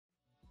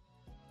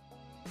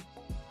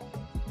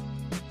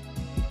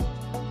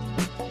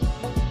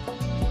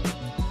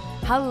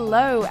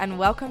Hello and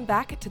welcome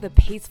back to the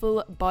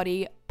Peaceful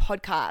Body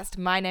Podcast.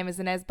 My name is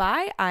Inez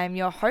Bai. I am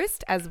your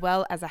host as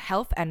well as a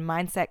health and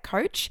mindset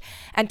coach.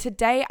 And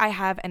today I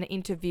have an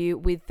interview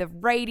with the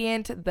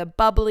radiant, the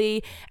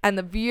bubbly, and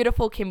the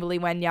beautiful Kimberly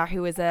Wenya,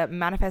 who is a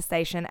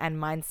manifestation and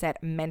mindset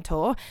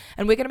mentor.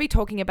 And we're going to be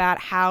talking about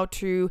how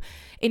to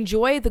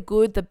enjoy the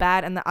good, the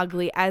bad, and the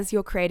ugly as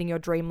you're creating your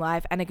dream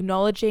life, and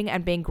acknowledging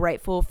and being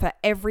grateful for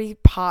every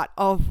part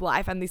of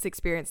life and this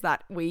experience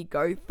that we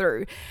go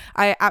through.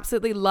 I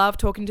absolutely love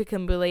talking to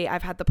Kimberly.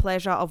 I've had the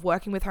pleasure of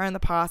working with her in the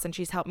past, and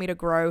she's helped me to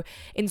grow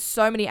in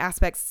so many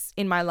aspects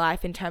in my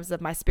life in terms of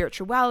my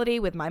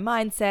spirituality, with my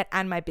mindset,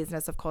 and my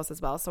business, of course,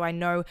 as well. So I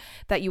know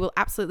that you will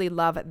absolutely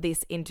love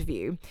this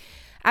interview.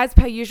 As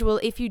per usual,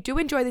 if you do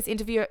enjoy this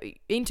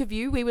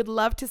interview, we would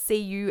love to see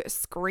you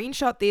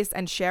screenshot this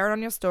and share it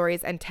on your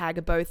stories and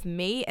tag both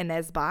me,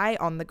 Inez Bai,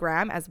 on the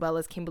gram, as well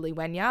as Kimberly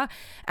Wenya.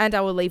 And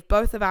I will leave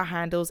both of our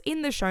handles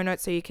in the show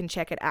notes so you can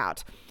check it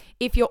out.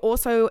 If you're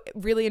also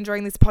really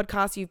enjoying this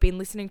podcast, you've been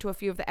listening to a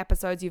few of the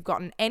episodes, you've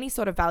gotten any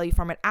sort of value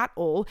from it at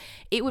all,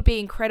 it would be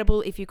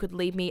incredible if you could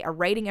leave me a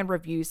rating and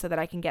review so that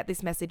I can get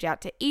this message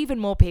out to even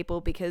more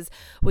people, because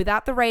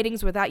without the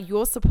ratings, without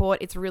your support,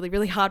 it's really,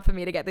 really hard for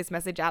me to get this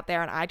message out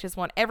there. And I just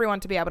want everyone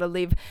to be able to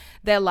live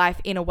their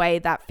life in a way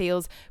that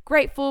feels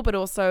grateful, but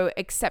also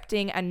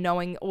accepting and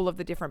knowing all of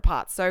the different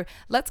parts. So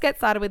let's get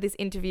started with this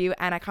interview,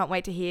 and I can't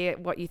wait to hear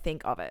what you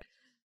think of it.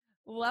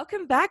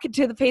 Welcome back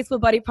to the Peaceful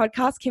Body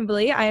Podcast,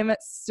 Kimberly. I am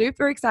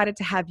super excited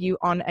to have you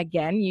on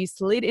again. You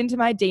slid into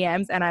my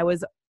DMs and I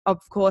was, of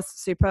course,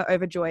 super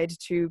overjoyed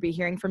to be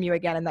hearing from you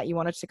again and that you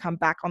wanted to come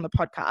back on the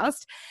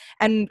podcast.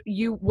 And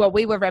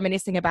we were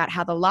reminiscing about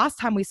how the last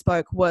time we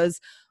spoke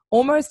was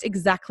almost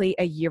exactly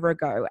a year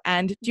ago.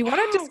 And do you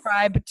want to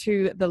describe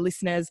to the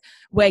listeners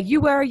where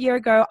you were a year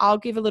ago? I'll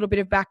give a little bit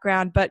of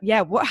background, but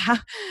yeah,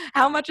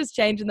 how much has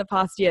changed in the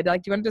past year? Do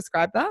you want to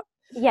describe that?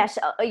 Yes.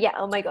 Yeah.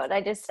 Oh my God.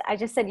 I just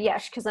said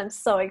yes because I'm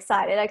so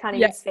excited. I can't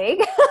even speak.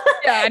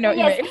 Yeah, I know what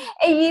you mean.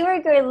 A year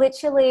ago,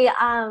 literally,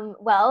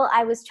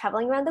 I was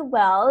traveling around the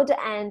world,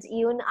 and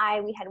you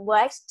and we had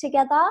worked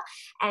together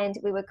and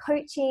we were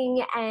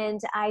coaching,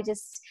 and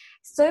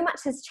so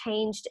much has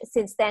changed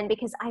since then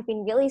because I've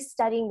been really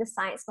studying the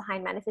science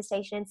behind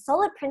manifestation and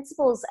solid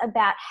principles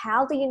about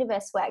how the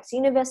universe works,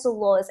 universal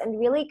laws, and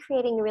really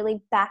creating a really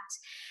backed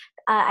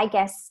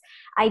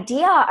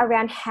idea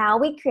around how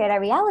we create our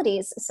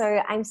realities.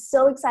 So I'm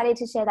so excited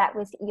to share that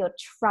with your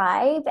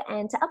tribe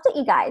and to update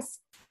you guys.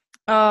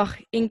 Oh,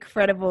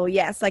 incredible.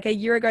 Yes. Like a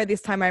year ago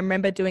this time, I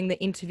remember doing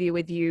the interview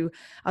with you.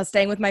 I was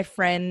staying with my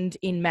friend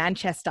in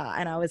Manchester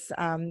and I was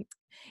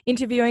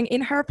interviewing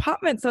in her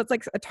apartment. So it's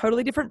like a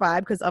totally different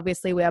vibe because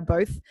obviously we are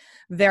both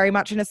very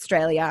much in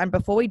Australia. And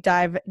before we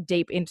dive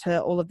deep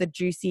into all of the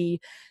juicy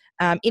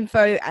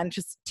info and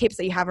just tips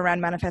that you have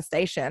around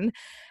manifestation,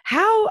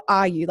 how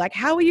are you? Like,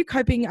 how are you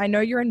coping? I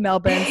know you're in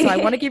Melbourne, so I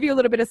want to give you a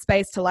little bit of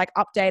space to like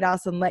update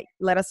us and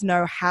let us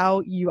know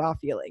how you are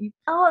feeling.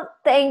 Oh,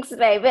 thanks,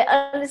 babe. But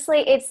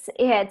honestly,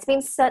 it's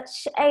been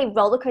such a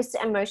roller coaster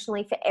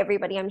emotionally for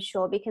everybody, I'm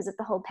sure, because of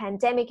the whole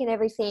pandemic and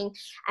everything.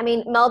 I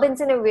mean,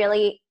 Melbourne's in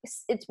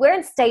we're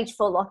in stage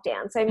 4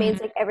 lockdown, so it means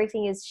like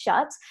everything is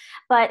shut.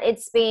 But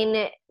it's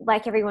been,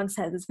 like everyone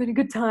says, it's been a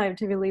good time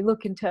to really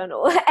look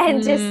internal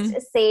and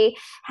just see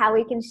how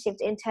we can shift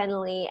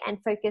internally and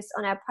focus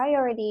on our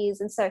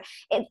priorities. And so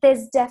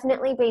there's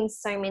definitely been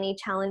so many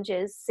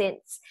challenges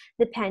since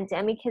the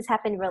pandemic has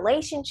happened,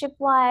 relationship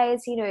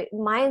wise,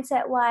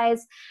 mindset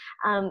wise.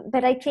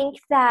 But I think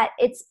that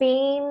it's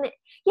been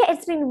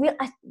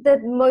the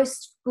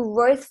most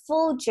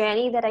growthful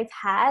journey that I've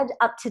had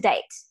up to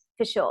date,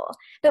 for sure.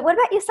 But what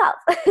about yourself?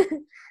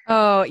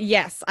 Oh,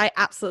 yes, I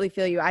absolutely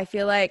feel you. I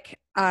feel like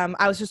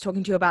I was just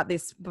talking to you about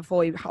this before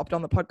we hopped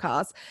on the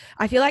podcast.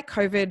 I feel like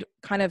COVID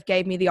kind of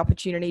gave me the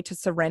opportunity to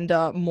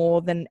surrender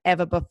more than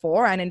ever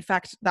before. And in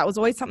fact, that was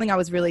always something I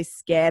was really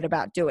scared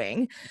about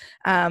doing.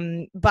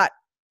 But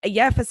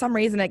yeah, for some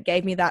reason, it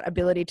gave me that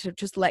ability to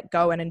just let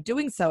go. And in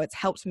doing so, it's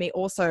helped me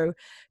also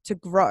to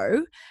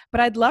grow. But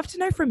I'd love to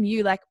know from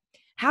you, like,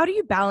 how do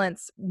you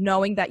balance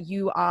knowing that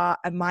you are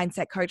a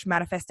mindset coach,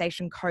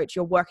 manifestation coach,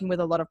 you're working with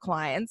a lot of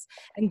clients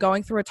and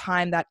going through a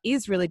time that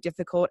is really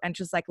difficult and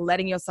just like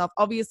letting yourself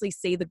obviously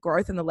see the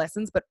growth and the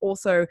lessons, but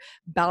also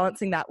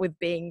balancing that with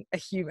being a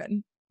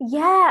human?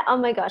 Yeah. Oh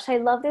my gosh. I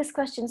love this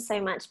question so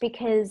much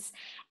because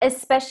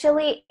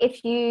especially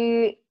if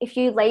you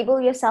label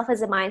yourself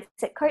as a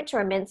mindset coach or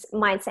a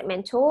mindset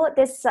mentor,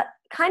 there's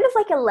kind of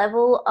like a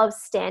level of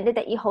standard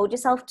that you hold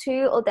yourself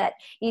to or that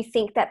you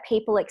think that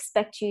people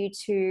expect you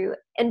to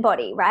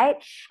embody, right?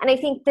 And I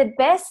think the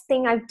best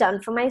thing I've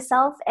done for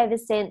myself ever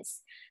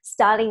since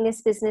starting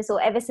this business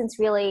or ever since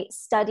really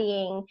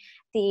studying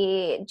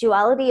the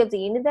duality of the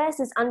universe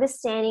is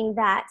understanding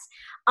that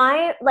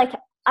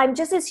I'm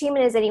just as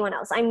human as anyone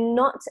else. I'm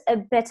not a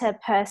better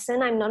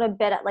person. I'm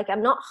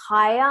not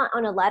higher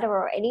on a ladder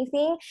or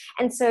anything.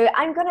 And so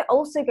I'm going to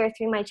also go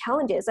through my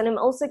challenges, and I'm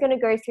also going to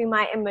go through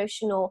my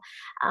emotional,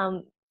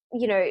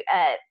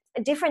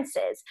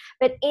 differences.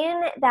 But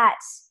in that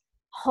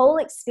whole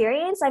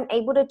experience, I'm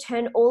able to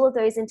turn all of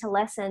those into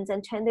lessons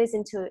and turn those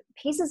into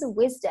pieces of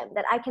wisdom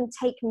that I can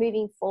take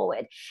moving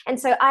forward. And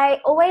so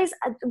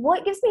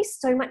what gives me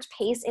so much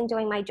peace in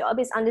doing my job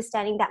is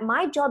understanding that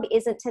my job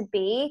isn't to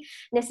be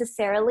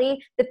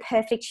necessarily the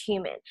perfect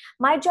human.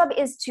 My job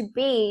is to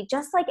be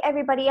just like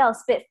everybody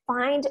else, but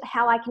find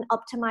how I can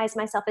optimize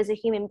myself as a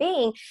human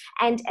being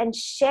and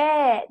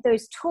share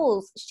those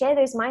tools, share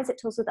those mindset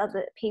tools with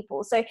other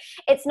people. So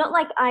it's not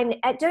like I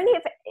don't know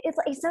if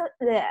it's not,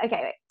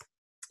 okay, wait.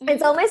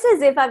 It's almost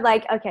as if I'm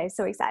like, okay,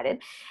 so excited.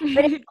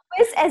 But it's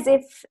almost as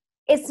if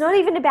it's not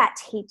even about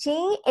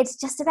teaching. It's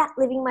just about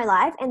living my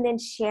life and then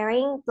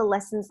sharing the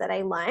lessons that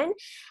I learn.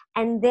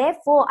 And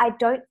therefore, I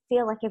don't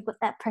feel like I've got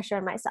that pressure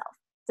on myself.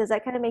 Does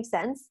that kind of make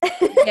sense?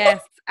 Yes,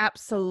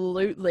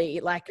 absolutely.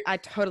 Like, I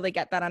totally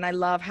get that. And I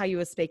love how you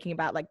were speaking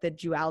about like the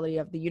duality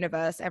of the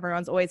universe.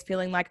 Everyone's always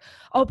feeling like,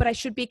 oh, but I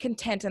should be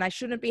content and I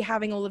shouldn't be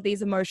having all of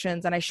these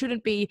emotions and I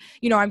shouldn't be,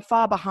 I'm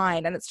far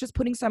behind. And it's just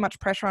putting so much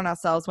pressure on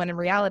ourselves when in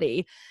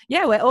reality,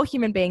 yeah, we're all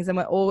human beings and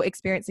we're all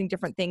experiencing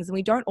different things and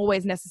we don't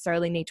always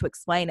necessarily need to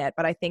explain it.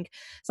 But I think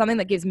something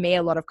that gives me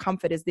a lot of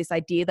comfort is this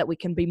idea that we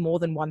can be more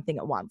than one thing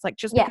at once. Like,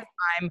 just because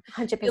I'm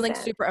 100%. feeling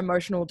super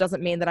emotional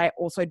doesn't mean that I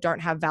also don't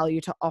have value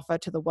to offer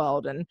to the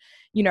world. And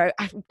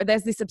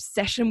there's this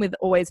obsession with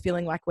always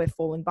feeling like we're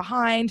falling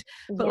behind,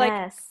 but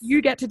like,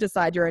 you get to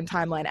decide your own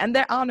timeline, and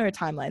there are no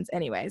timelines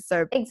anyway.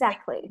 So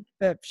exactly,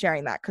 for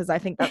sharing that, because I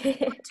think that's good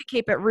to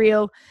keep it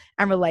real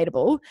and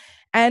relatable.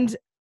 And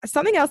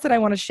something else that I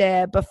want to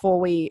share before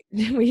we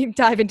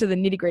dive into the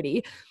nitty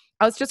gritty,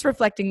 I was just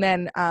reflecting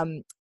then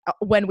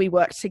when we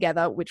worked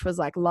together, which was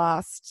like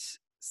last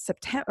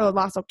September or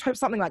last October,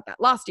 something like that,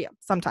 last year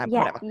sometime,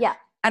 whatever. Yeah.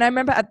 And I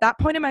remember at that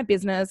point in my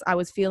business, I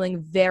was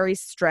feeling very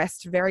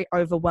stressed, very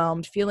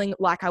overwhelmed, feeling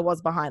like I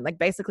was behind, like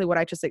basically what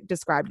I just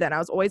described then. I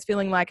was always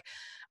feeling like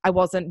I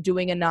wasn't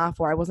doing enough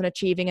or I wasn't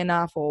achieving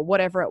enough or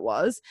whatever it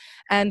was.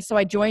 And so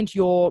I joined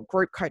your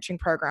group coaching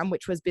program,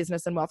 which was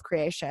Business and Wealth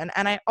Creation.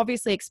 And I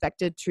obviously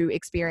expected to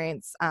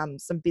experience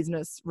some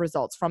business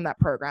results from that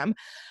program.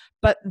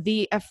 But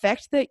the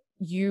effect that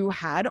you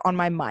had on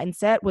my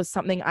mindset was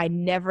something I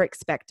never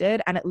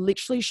expected. And it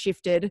literally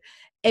shifted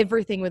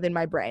everything within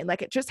my brain.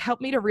 Like, it just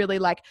helped me to really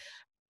like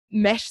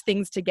mesh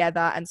things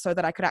together, and so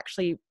that I could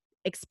actually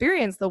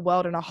experience the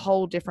world in a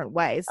whole different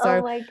way.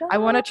 So I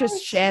want to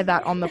just share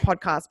that on the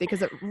podcast,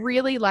 because it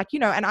really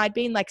and I'd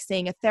been like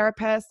seeing a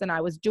therapist and I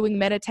was doing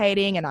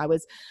meditating and I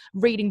was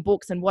reading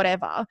books and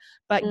whatever,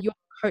 but your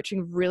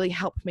coaching really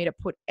helped me to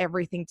put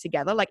everything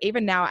together. Like,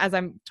 even now as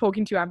I'm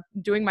talking to you, I'm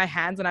doing my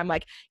hands and I'm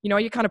like,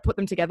 you kind of put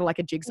them together like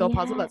a jigsaw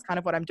puzzle. That's kind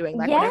of what I'm doing.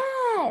 Like,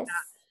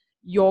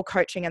 your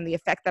coaching and the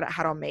effect that it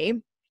had on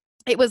me,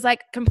 it was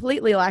like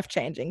completely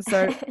life-changing.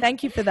 So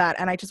thank you for that.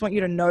 And I just want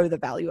you to know the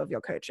value of your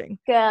coaching.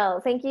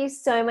 Girl, thank you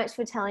so much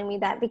for telling me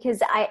that,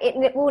 because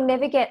it will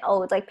never get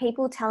old. Like,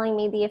 people telling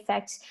me the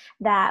effect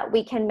that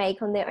we can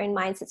make on their own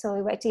mindsets when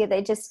we work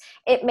together,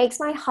 it makes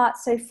my heart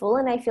so full,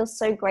 and I feel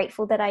so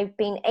grateful that I've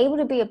been able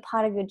to be a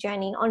part of your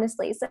journey,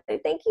 honestly. So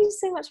thank you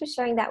so much for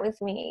sharing that with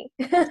me.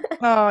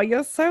 Oh,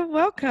 you're so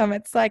welcome.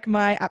 It's like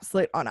my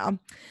absolute honor.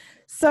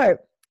 So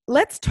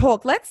let's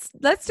talk. Let's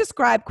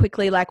describe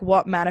quickly like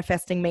what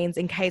manifesting means,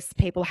 in case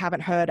people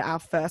haven't heard our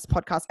first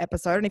podcast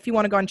episode. And if you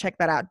want to go and check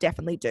that out,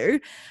 definitely do.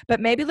 But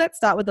maybe let's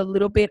start with a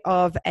little bit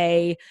of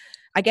I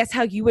guess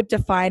how you would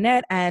define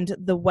it and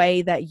the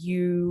way that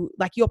you,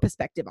 like, your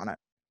perspective on it.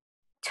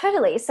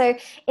 Totally. So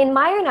in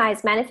my own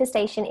eyes,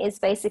 manifestation is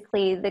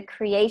basically the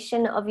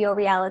creation of your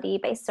reality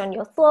based on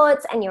your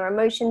thoughts and your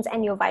emotions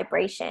and your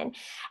vibration.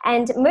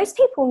 And most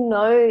people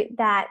know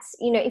that,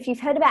 if you've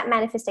heard about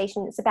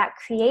manifestation, it's about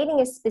creating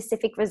a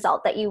specific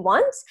result that you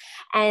want.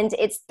 And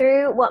it's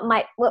through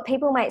what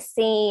people might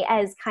see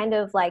as kind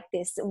of like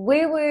this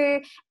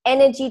woo-woo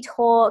energy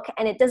talk,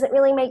 and it doesn't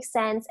really make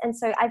sense. And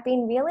so I've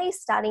been really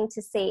starting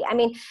to see,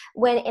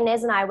 when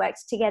Inez and I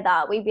worked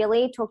together, we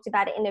really talked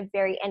about it in a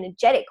very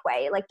energetic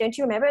way. Like, don't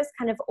you remember? It's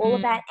kind of all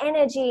about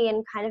energy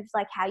and kind of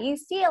like how you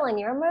feel and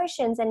your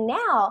emotions. And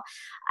now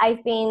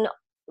I've been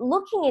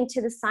looking into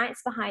the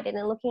science behind it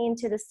and looking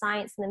into the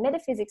science and the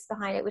metaphysics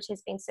behind it, which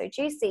has been so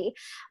juicy.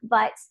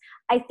 But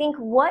I think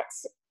what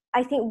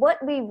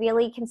we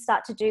really can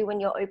start to do when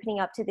you're opening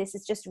up to this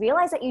is just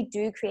realize that you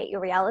do create your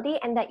reality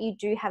and that you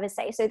do have a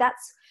say. So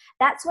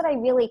that's what I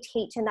really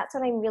teach, and that's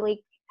what I'm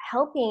really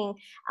helping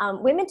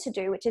women to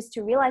do, which is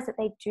to realize that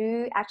they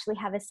do actually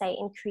have a say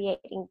in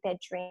creating their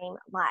dream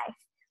life.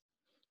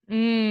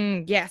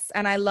 Yes.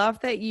 And I love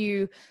that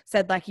you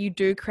said like you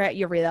do create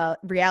your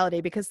reality,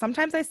 because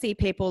sometimes I see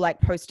people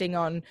like posting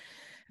on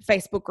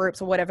Facebook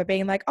groups or whatever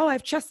being like, oh,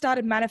 I've just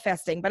started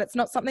manifesting, but it's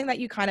not something that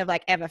you kind of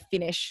like ever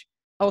finish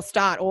or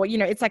start, or,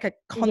 it's like a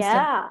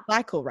constant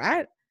cycle,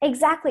 right?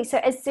 Exactly. So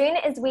as soon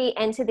as we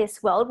enter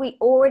this world, we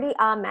already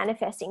are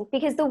manifesting,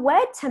 because the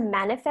word to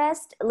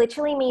manifest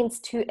literally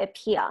means to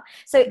appear.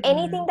 So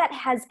anything that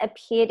has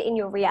appeared in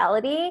your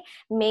reality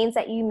means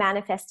that you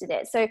manifested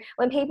it. So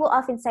when people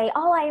often say,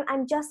 oh,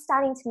 I'm just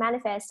starting to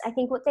manifest, I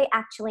think what they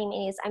actually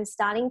mean is I'm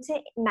starting to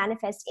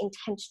manifest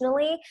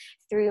intentionally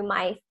through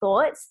my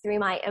thoughts, through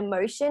my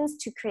emotions,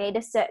 to create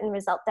a certain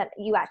result that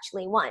you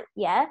actually want.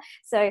 Yeah.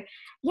 So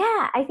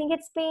yeah, I think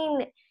it's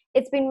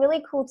been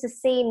really cool to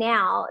see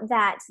now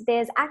that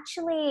there's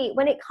actually,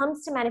 when it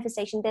comes to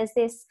manifestation, there's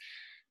this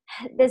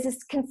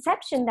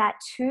conception that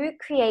to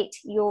create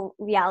your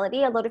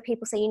reality, a lot of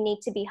people say you need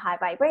to be high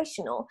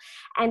vibrational.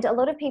 And a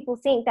lot of people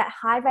think that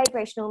high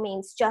vibrational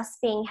means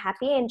just being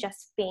happy and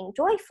just being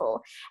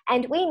joyful.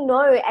 And we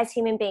know as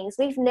human beings,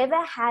 we've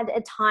never had a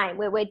time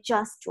where we're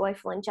just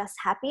joyful and just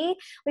happy.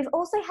 We've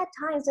also had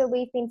times where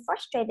we've been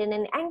frustrated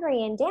and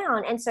angry and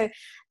down. And so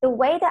the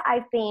way that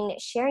I've been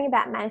sharing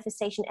about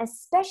manifestation,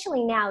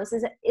 especially now, is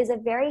a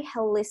very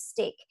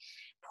holistic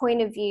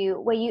point of view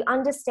where you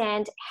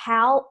understand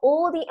how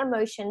all the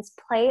emotions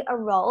play a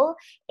role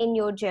in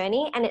your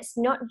journey. And it's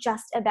not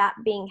just about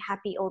being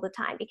happy all the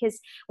time, because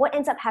what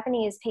ends up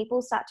happening is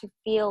people start to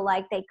feel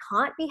like they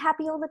can't be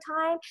happy all the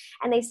time,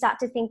 and they start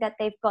to think that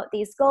they've got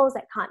these goals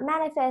that can't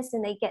manifest,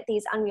 and they get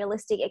these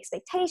unrealistic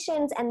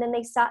expectations, and then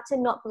they start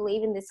to not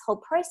believe in this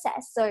whole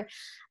process. So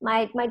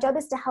my job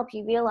is to help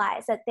you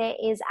realize that there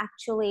is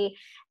actually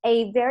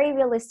a very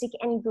realistic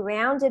and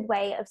grounded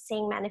way of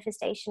seeing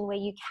manifestation where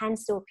you can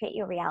still create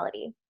your reality.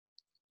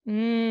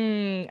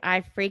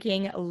 I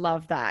freaking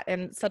love that.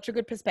 And such a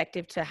good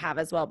perspective to have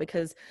as well,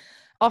 because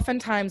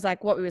oftentimes,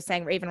 like what we were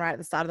saying, even right at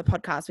the start of the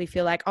podcast, we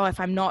feel like, oh, if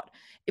I'm not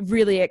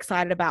really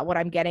excited about what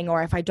I'm getting,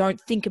 or if I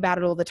don't think about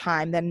it all the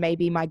time, then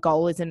maybe my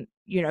goal isn't,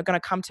 going to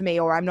come to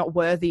me, or I'm not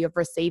worthy of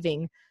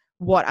receiving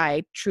what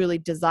I truly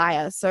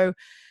desire. So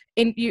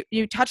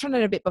you touched on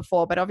it a bit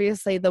before, but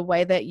obviously the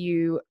way that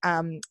you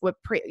I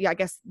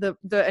guess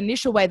the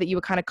initial way that you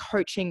were kind of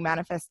coaching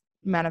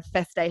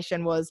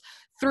manifestation was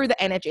through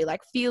the energy, like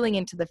feeling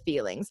into the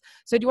feelings.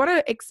 So do you want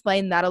to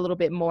explain that a little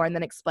bit more, and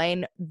then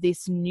explain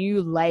this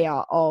new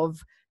layer of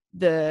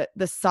the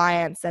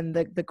science and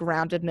the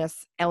groundedness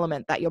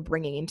element that you're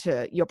bringing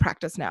into your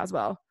practice now as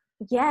well?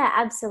 Yeah,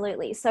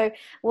 absolutely. So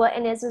what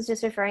Inez was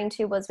just referring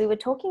to was, we were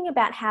talking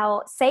about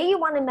how, say you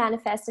want to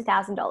manifest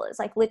 $1,000,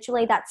 like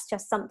literally that's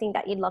just something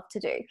that you'd love to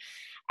do.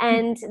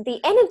 And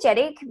the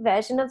energetic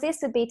version of this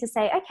would be to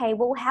say, okay,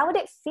 well, how would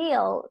it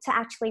feel to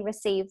actually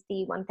receive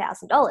the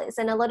 $1,000?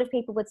 And a lot of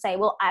people would say,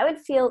 well, I would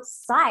feel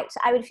psyched.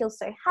 I would feel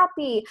so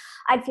happy.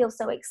 I'd feel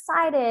so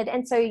excited.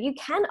 And so you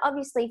can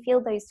obviously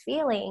feel those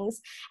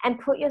feelings and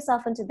put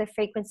yourself into the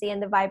frequency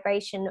and the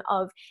vibration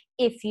of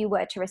if you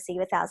were to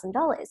receive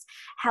 $1,000.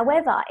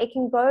 However, it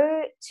can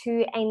go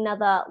to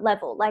another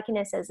level. Like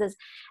Inez says, there's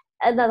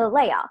another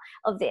layer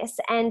of this,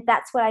 and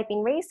that's what I've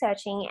been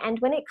researching. And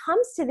when it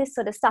comes to this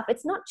sort of stuff,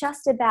 it's not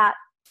just about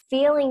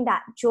feeling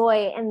that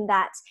joy and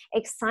that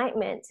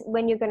excitement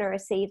when you're going to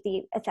receive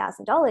the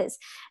 $1,000.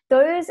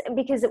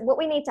 Because what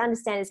we need to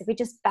understand is, if we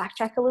just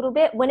backtrack a little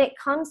bit, when it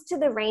comes to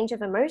the range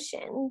of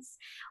emotions,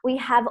 we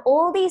have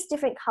all these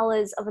different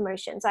colors of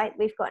emotions, right?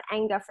 We've got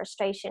anger,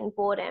 frustration,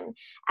 boredom,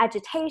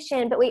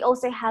 agitation, but we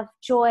also have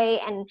joy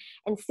and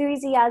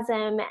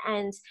enthusiasm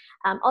and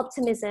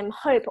optimism,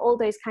 hope, all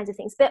those kinds of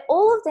things. But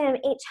all of them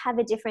each have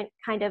a different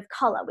kind of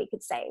color, we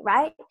could say,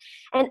 right?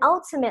 And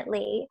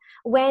ultimately,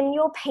 when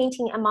you're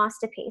painting a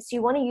masterpiece,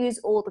 you want to use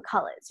all the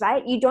colors,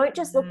 right? You don't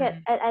just look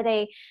at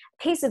a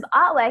piece of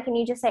artwork and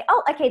you just say,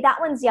 oh, okay, that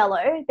one's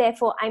yellow,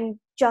 therefore I'm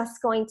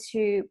just going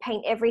to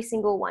paint every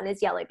single one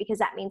as yellow because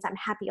that means I'm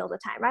happy all the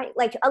time, right?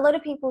 Like a lot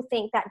of people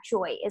think that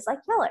joy is like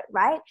yellow,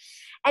 right?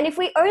 And if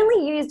we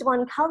only used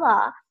one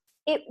color,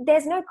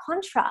 there's no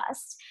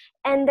contrast,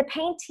 and the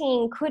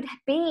painting could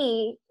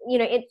be,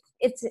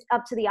 it's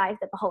up to the eye of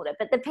the beholder,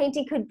 but the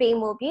painting could be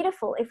more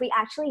beautiful if we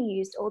actually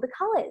used all the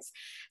colors.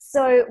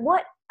 So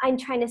what I'm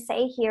trying to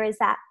say here is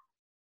that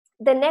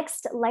the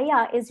next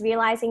layer is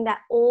realizing that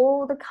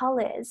all the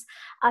colors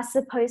are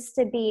supposed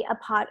to be a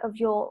part of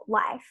your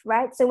life,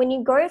 right? So when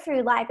you go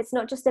through life, it's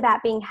not just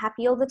about being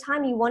happy all the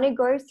time. You want to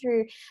go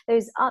through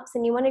those ups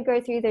and you want to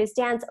go through those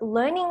downs,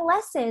 learning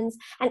lessons.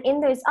 And in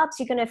those ups,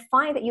 you're going to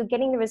find that you're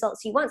getting the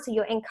results you want. So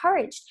you're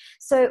encouraged.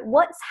 So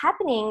what's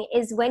happening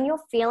is, when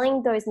you're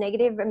feeling those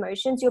negative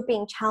emotions, you're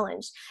being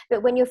challenged.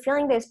 But when you're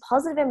feeling those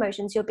positive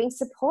emotions, you're being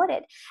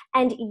supported.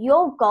 And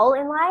your goal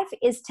in life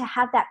is to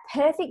have that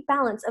perfect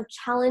balance of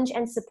challenge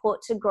and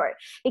support to grow.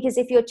 Because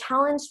if you're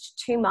challenged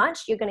too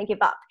much, you're going to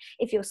give up.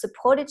 If you're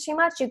supported too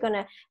much, you're going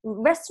to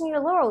rest on your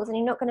laurels and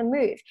you're not going to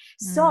move.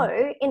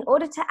 So in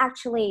order to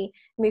actually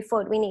move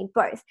forward, we need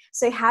both.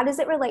 So how does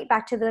it relate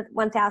back to the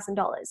 $1,000?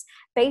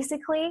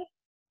 Basically,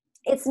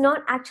 it's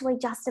not actually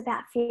just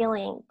about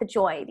feeling the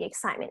joy, the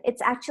excitement.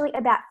 It's actually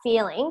about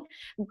feeling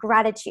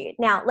gratitude.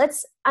 Now,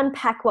 let's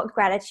unpack what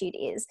gratitude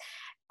is.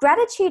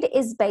 Gratitude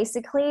is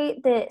basically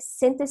the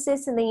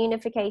synthesis and the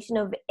unification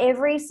of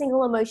every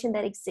single emotion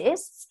that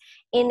exists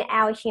in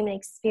our human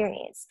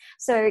experience.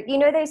 So, you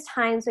know, those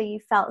times where you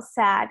felt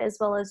sad as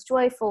well as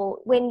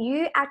joyful, when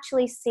you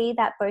actually see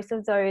that both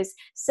of those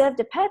served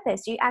a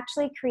purpose, you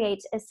actually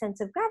create a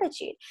sense of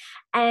gratitude.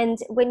 And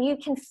when you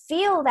can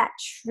feel that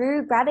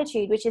true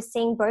gratitude, which is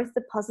seeing both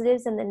the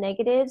positives and the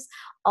negatives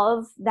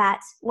of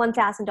that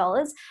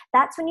 $1,000,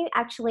 that's when you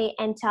actually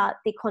enter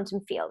the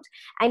quantum field.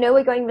 I know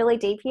we're going really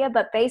deep here,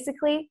 but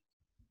basically,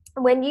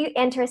 when you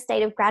enter a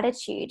state of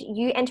gratitude,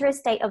 you enter a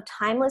state of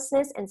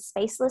timelessness and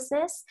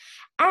spacelessness,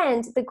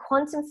 and the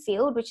quantum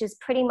field, which is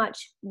pretty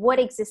much what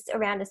exists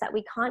around us that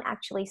we can't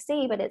actually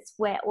see, but it's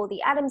where all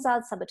the atoms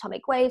are,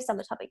 subatomic waves,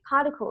 subatomic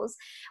particles.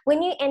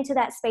 When you enter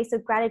that space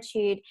of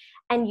gratitude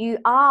and you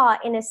are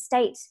in a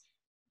state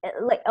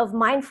like of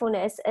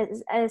mindfulness,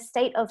 a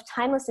state of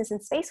timelessness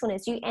and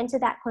spacefulness, you enter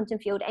that quantum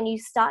field and you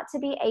start to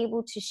be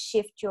able to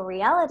shift your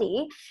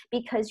reality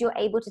because you're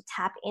able to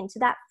tap into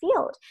that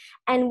field.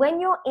 And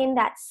when you're in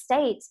that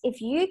state,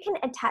 if you can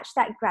attach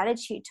that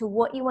gratitude to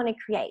what you want to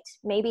create,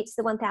 maybe it's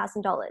the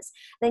 $1,000,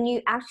 then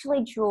you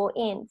actually draw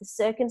in the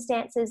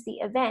circumstances, the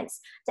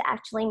events to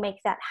actually make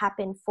that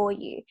happen for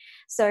you.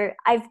 So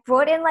I've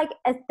brought in like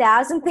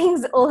 1,000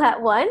 things all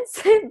at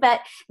once, but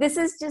this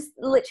is just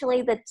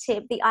literally the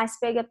tip, the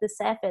iceberg of the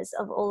surface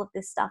of all of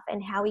this stuff,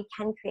 and how we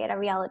can create our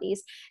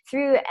realities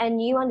through a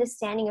new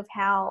understanding of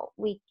how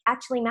we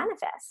actually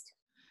manifest.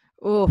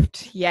 Oh,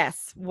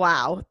 yes.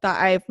 Wow.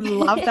 I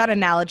love that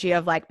analogy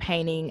of like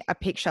painting a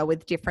picture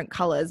with different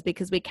colors,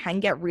 because we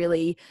can get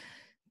really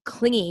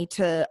clingy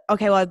to,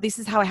 okay, well, this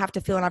is how I have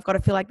to feel and I've got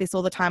to feel like this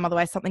all the time.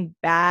 Otherwise something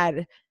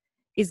bad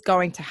is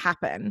going to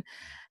happen.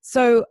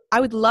 So I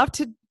would love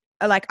to,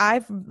 like,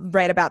 I've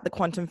read about the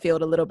quantum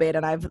field a little bit,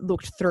 and I've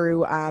looked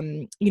through,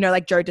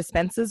 like Joe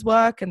Dispenza's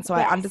work. And so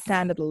I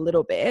understand it a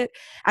little bit.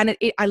 And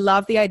I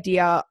love the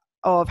idea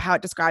of how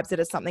it describes it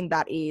as something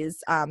that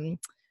is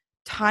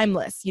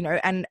timeless,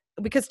 and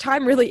because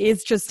time really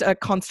is just a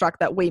construct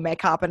that we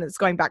make up. And it's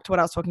going back to what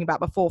I was talking about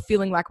before,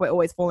 feeling like we're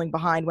always falling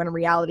behind, when in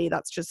reality,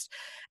 that's just,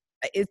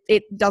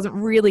 it doesn't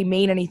really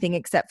mean anything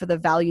except for the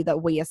value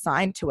that we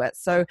assign to it.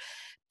 So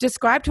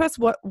describe to us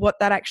what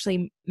that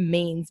actually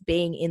means,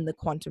 being in the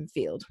quantum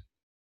field.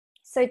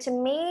 So to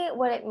me,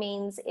 what it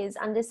means is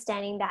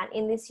understanding that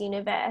in this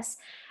universe,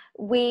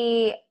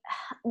 we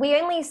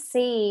only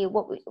see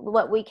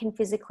what we can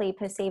physically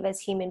perceive as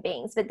human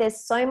beings, but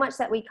there's so much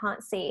that we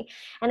can't see.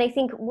 And I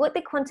think what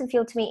the quantum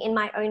field to me in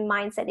my own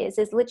mindset is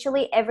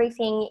literally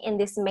everything in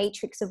this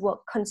matrix of what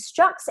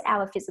constructs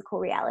our physical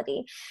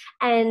reality.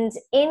 And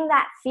in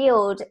that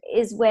field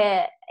is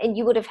where, and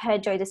you would have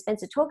heard Joe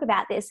Dispenza talk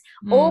about this,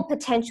 all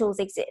potentials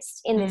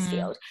exist in this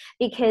field,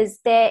 because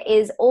there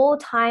is all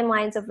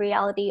timelines of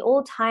reality,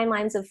 all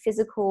timelines of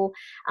physical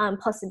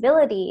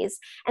possibilities.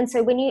 And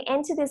so when you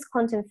enter this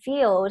quantum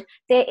field,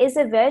 there is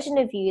a version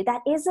of you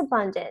that is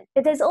abundant,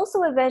 but there's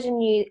also a version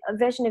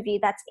of you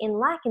that's in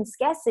lack and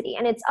scarcity.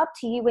 And it's up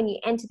to you when you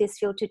enter this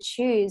field to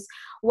choose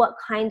what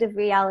kind of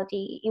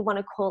reality you want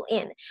to call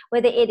in,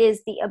 whether it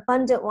is the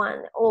abundant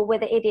one or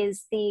whether it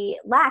is the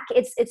lack.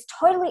 It's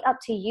totally up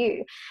to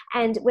you.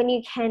 And when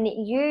you can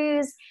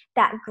use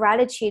that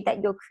gratitude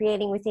that you're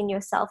creating within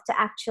yourself to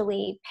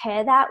actually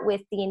pair that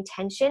with the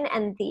intention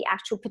and the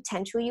actual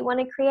potential you want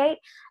to create,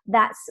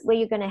 that's where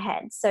you're going to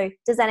head. So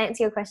does that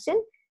answer your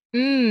question?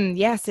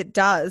 Yes, it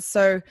does.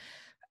 So,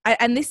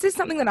 and this is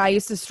something that I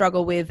used to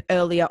struggle with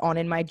earlier on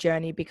in my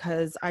journey,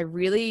 because I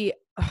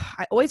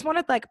always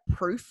wanted like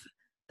proof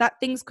that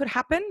things could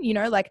happen,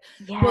 well, like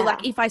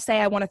if I say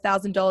I want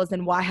 $1,000,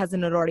 then why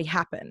hasn't it already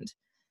happened?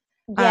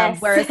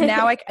 Yes. Whereas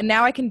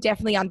now I can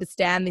definitely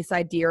understand this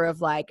idea of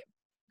like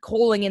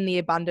calling in the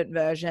abundant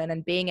version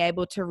and being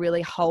able to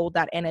really hold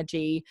that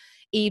energy,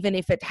 even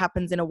if it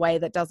happens in a way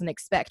that doesn't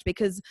expect.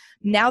 Because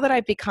now that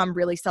I've become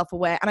really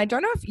self-aware, and I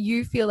don't know if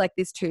you feel like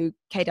this too,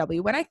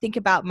 KW, when I think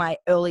about my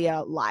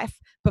earlier life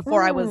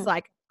before I was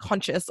like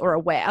conscious or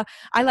aware,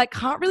 I like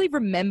can't really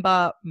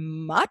remember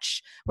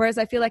much. Whereas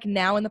I feel like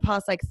now in the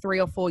past like 3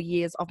 or 4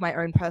 years of my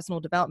own personal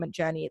development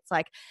journey, it's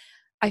like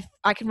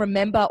I can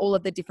remember all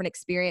of the different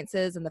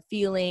experiences and the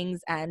feelings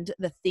and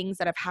the things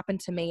that have happened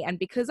to me. And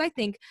because I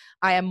think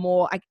I am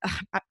more,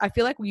 I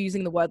feel like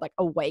using the word like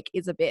awake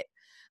is a bit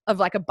of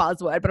like a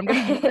buzzword, but I'm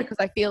going to use it because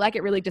I feel like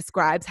it really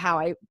describes how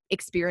I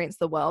experience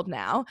the world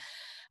now.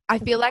 I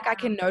feel like I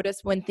can notice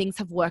when things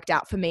have worked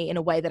out for me in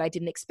a way that I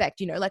didn't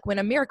expect, like when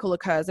a miracle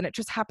occurs and it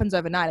just happens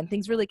overnight, and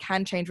things really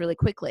can change really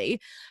quickly,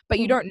 but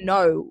you don't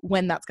know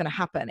when that's going to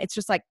happen. It's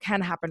just like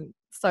can happen.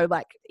 So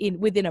like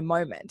within a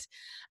moment.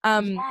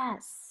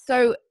 Yes.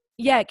 So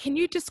yeah, can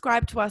you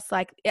describe to us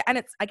like,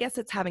 and I guess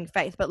it's having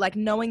faith, but like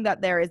knowing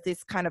that there is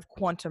this kind of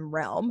quantum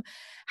realm,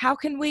 how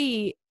can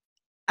we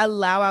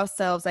allow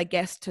ourselves, I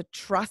guess, to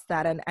trust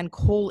that and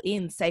call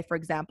in, say, for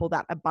example,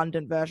 that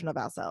abundant version of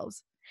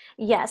ourselves?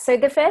 Yeah, so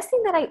the first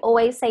thing that I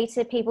always say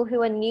to people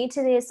who are new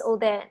to this or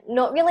they're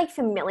not really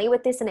familiar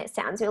with this and it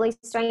sounds really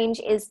strange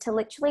is to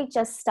literally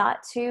just start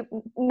to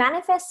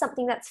manifest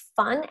something that's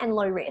fun and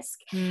low risk.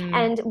 Mm.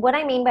 And what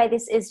I mean by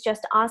this is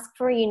just ask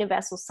for a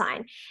universal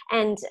sign.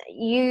 And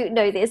you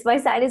know this, my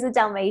sign is a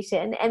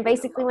Dalmatian. And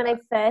basically, when I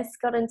first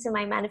got into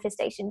my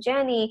manifestation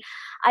journey,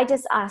 I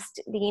just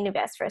asked the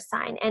universe for a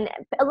sign. And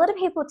a lot of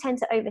people tend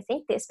to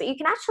overthink this, but you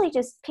can actually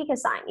just pick a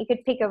sign. You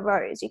could pick a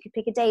rose, you could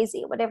pick a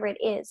daisy, whatever it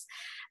is.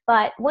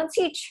 But once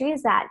you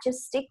choose that,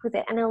 just stick with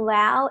it and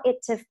allow it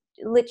to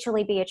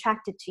literally be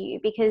attracted to you.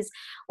 Because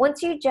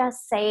once you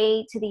just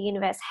say to the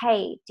universe,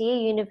 hey, dear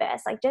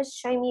universe, like just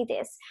show me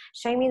this,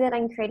 show me that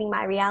I'm creating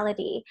my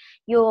reality,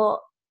 you're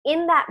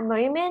in that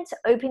moment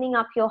opening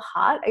up your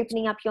heart,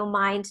 opening up your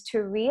mind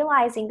to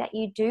realizing that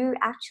you do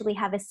actually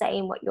have a say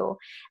in what you're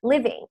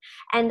living.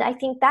 And I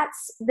think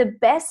that's the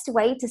best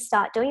way to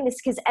start doing this,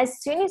 because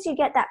as soon as you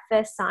get that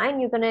first sign,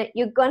 you're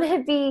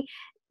gonna be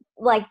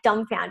like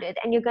dumbfounded,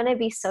 and you're going to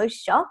be so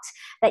shocked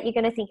that you're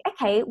going to think,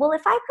 okay, well,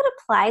 if I could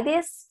apply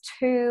this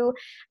to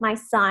my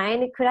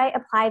sign, could I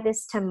apply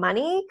this to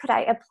money? Could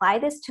I apply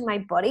this to my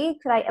body?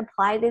 Could I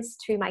apply this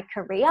to my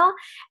career?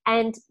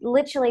 And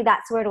literally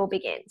that's where it all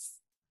begins.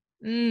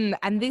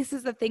 And this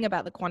is the thing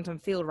about the quantum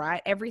field,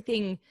 right?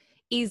 Everything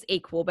is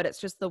equal, but it's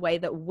just the way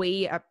that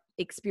we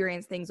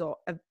experience things or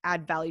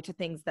add value to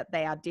things that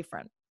they are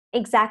different.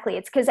 Exactly.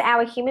 It's because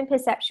our human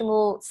perception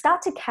will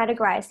start to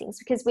categorize things,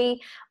 because we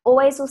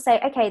always will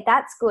say, okay,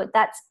 that's good,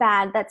 that's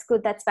bad, that's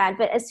good, that's bad.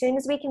 But as soon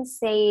as we can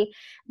see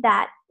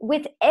that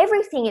with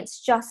everything,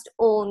 it's just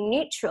all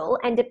neutral,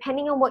 and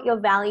depending on what your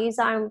values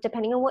are,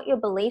 depending on what your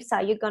beliefs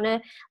are, you're going to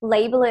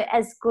label it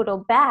as good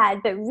or bad.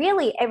 But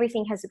really,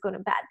 everything has a good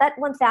and bad. That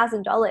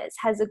 $1,000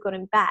 has a good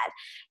and bad.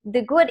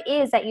 The good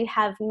is that you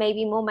have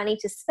maybe more money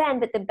to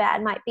spend, but the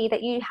bad might be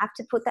that you have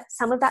to put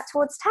some of that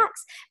towards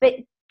tax. But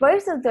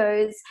both of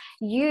those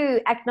you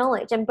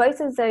acknowledge, and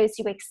both of those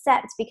you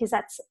accept, because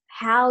that's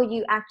how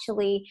you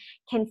actually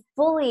can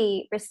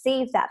fully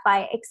receive that,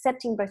 by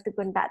accepting both the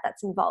good and bad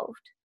that's involved.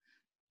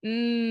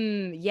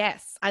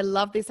 Yes. I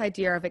love this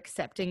idea of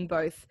accepting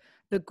both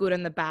the good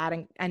and the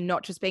bad, and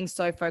not just being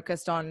so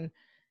focused on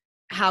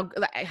how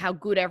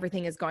good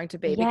everything is going to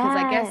be. Because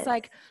I guess, Yes.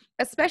 like,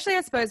 especially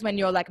I suppose when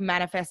you're like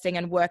manifesting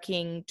and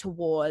working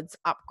towards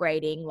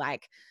upgrading,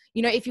 like,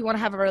 you know, if you want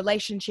to have a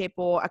relationship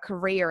or a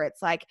career,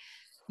 it's like,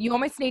 you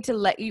almost need to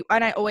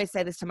and I always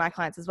say this to my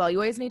clients as well, you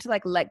always need to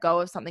like let go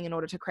of something in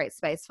order to create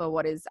space for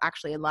what is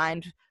actually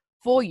aligned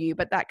for you.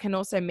 But that can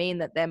also mean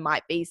that there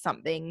might be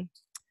something,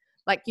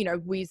 like, you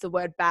know, we use the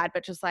word bad,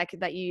 but just like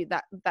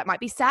that might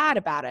be sad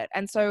about it.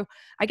 And so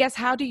I guess,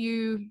 how do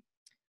you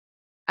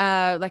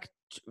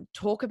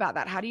talk about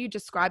that? How do you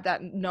describe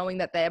that, knowing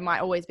that there might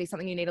always be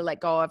something you need to let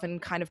go of, and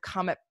kind of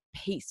come at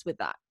peace with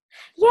that?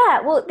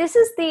 Yeah, well, this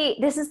is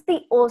the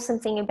awesome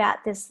thing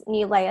about this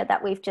new layer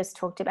that we've just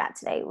talked about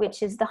today,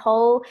 which is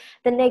the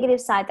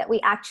negative side that we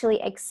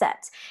actually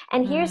accept.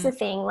 And here's the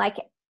thing, like,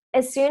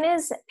 as soon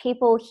as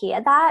people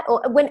hear that,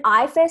 or when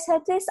I first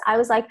heard this, I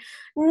was like,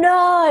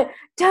 no,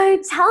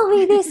 don't tell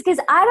me this, because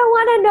I don't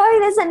want to know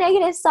there's a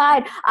negative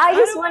side. I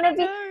just want to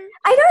be,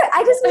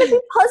 I just want to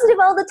be positive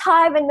all the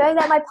time and know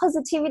that my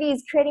positivity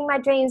is creating my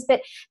dreams.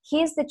 But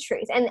here's the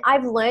truth. And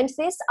I've learned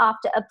this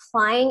after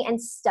applying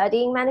and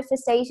studying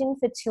manifestation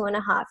for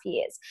 2.5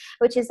 years,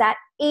 which is that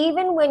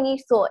even when you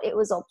thought it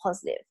was all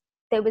positive,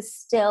 there was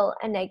still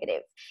a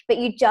negative, but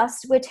you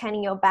just were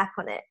turning your back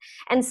on it.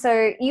 And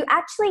so we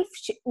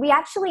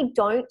actually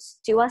don't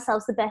do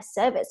ourselves the best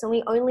service when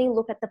we only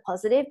look at the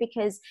positive,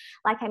 because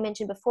like I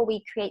mentioned before,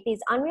 we create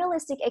these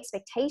unrealistic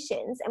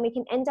expectations and we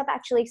can end up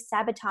actually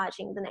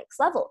sabotaging the next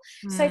level.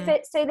 So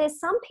there's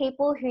some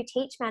people who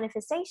teach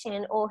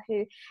manifestation, or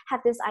who have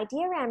this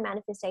idea around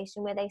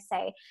manifestation where they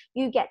say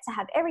you get to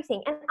have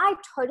everything. And I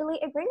totally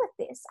agree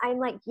with this. I'm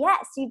like,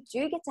 yes, you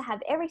do get to have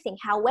everything.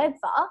 However,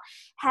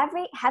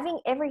 having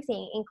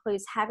everything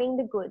includes having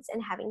the goods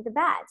and having the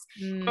bads.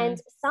 And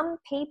some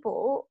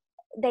people,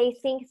 they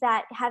think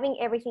that having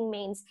everything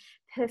means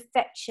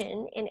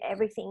perfection in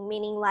everything,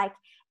 meaning like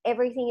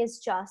everything is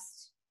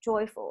just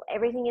joyful,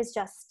 everything is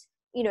just,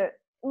 you know,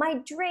 my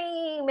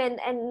dream,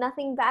 and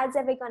nothing bad's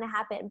ever going to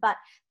happen. But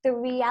the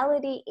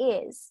reality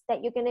is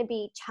that you're going to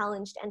be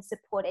challenged and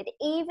supported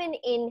even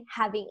in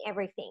having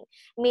everything,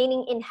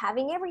 meaning in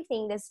having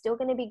everything, there's still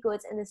going to be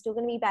goods and there's still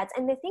going to be bads.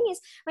 And the thing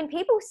is,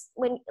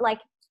 when like,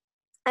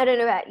 I don't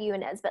know about you,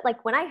 Inez, but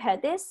like when I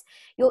heard this,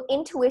 your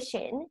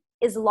intuition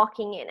is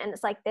locking in, and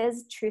it's like,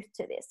 there's truth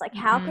to this. Like,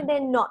 how can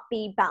there not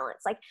be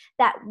balance? Like,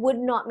 that would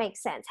not make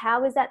sense.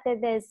 How is that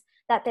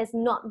there's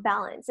not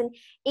balance? And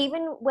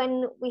even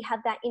when we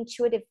have that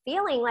intuitive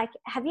feeling, like,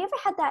 have you ever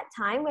had that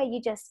time where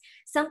you just,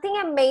 something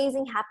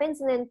amazing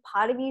happens and then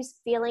part of you's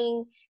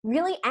feeling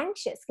really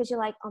anxious because you're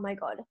like, oh my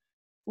God,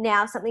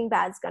 now something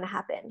bad's going to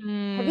happen.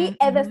 Have you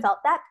Mm-hmm. ever felt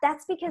that?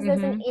 That's because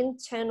there's an Mm-hmm.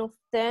 internal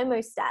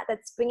thermostat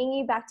that's bringing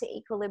you back to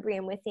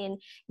equilibrium within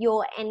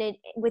your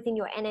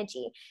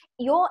energy.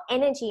 Your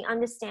energy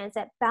understands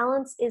that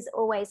balance is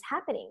always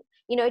happening.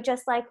 You know,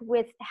 just like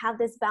with how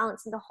there's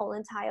balance in the whole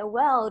entire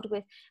world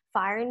with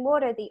fire and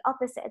water, the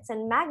opposites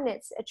and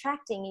magnets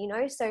attracting, you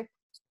know, so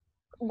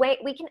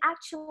we can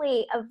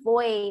actually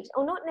avoid,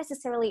 or not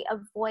necessarily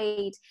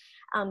avoid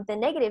the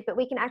negative, but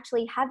we can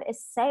actually have a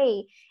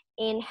say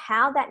in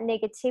how that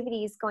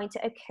negativity is going to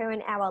occur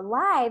in our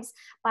lives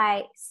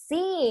by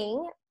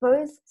seeing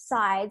both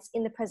sides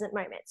in the present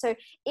moment. So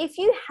if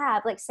you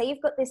have, like, say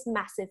you've got this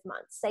massive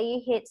month, say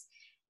you hit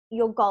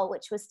your goal,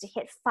 which was to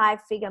hit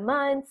 5-figure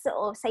months,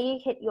 or say you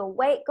hit your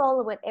weight goal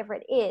or whatever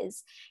it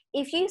is,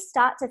 if you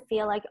start to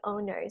feel like, oh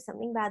no,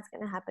 something bad's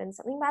going to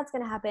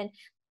happen,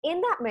 in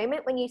that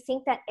moment when you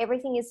think that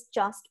everything is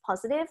just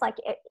positive, like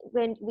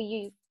when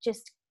you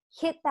just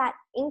hit that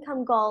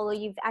income goal, or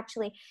you've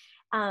actually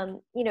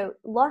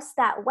lost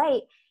that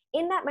weight,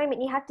 in that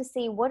moment you have to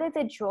see what are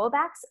the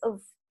drawbacks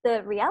of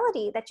the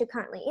reality that you're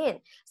currently in.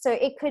 So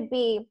it could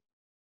be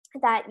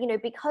that, you know,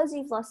 because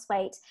you've lost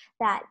weight,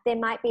 that there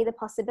might be the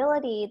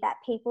possibility that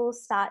people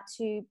start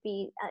to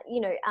be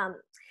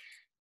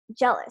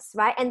jealous,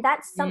 right? And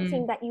that's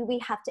something that we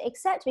have to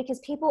accept, because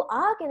people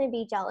are going to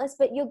be jealous,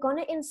 but you're going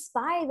to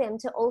inspire them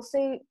to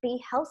also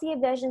be healthier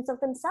versions of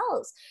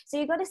themselves. So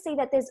you've got to see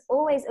that there's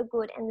always a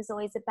good and there's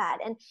always a bad.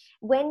 And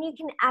when you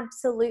can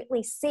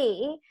absolutely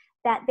see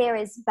that there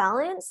is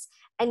balance,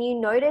 and you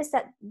notice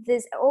that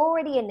there's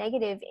already a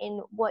negative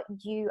in what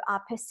you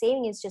are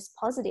perceiving as just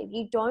positive,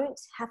 you don't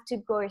have to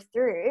go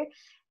through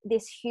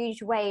this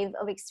huge wave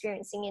of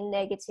experiencing a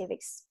negative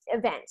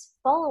event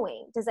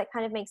following. Does that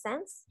kind of make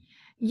sense?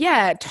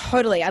 Yeah,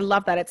 totally. I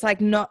love that. It's like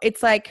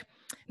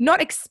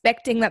not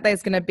expecting that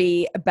there's going to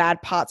be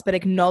bad parts, but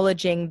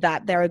acknowledging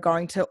that there are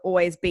going to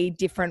always be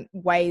different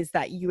ways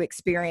that you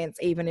experience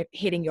even if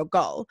hitting your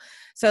goal.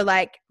 So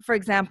like, for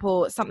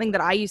example, something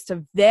that I used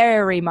to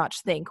very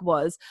much think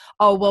was,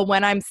 oh, well,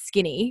 when I'm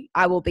skinny,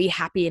 I will be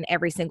happy in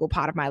every single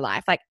part of my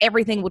life. Like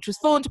everything will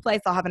just fall into place.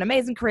 I'll have an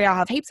amazing career. I'll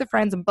have heaps of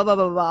friends and blah, blah,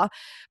 blah, blah.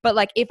 But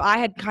like, if I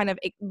had kind of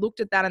looked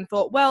at that and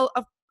thought, well,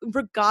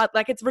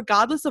 it's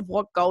regardless of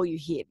what goal you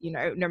hit, you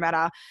know, no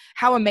matter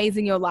how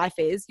amazing your life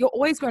is, you're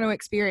always going to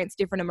experience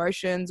different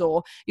emotions,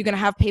 or you're going to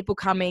have people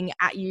coming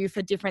at you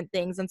for different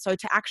things. And so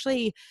to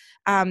actually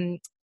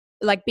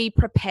like be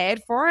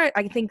prepared for it,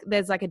 I think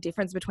there's like a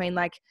difference between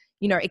like,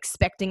 you know,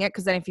 expecting it,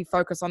 because then if you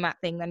focus on that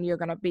thing, then you're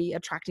going to be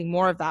attracting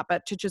more of that.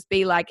 But to just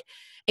be like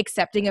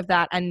accepting of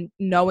that and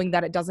knowing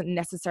that it doesn't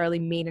necessarily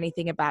mean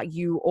anything about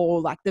you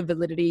or like the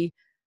validity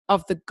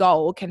of the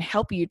goal can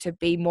help you to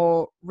be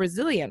more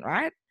resilient,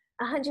 right?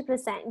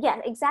 100%. Yeah,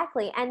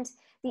 exactly. And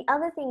the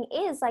other thing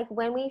is, like,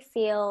 when we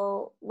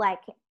feel like,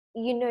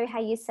 you know,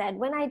 how you said,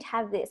 when I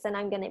have this and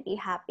I'm going to be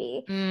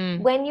happy,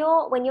 when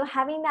you're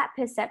having that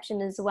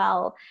perception as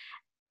well,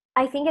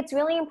 I think it's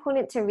really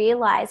important to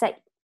realize that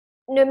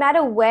no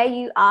matter where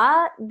you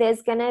are,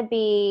 there's going to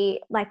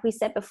be, like we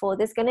said before,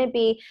 there's going to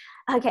be,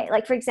 okay,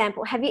 like for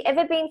example, have you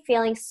ever been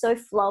feeling so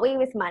flowy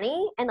with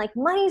money, and like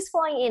money's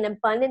flowing in,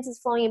 abundance is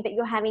flowing in, but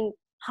you're having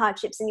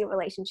hardships in your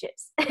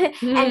relationships and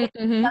you're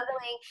Mm-hmm.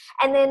 struggling?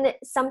 And then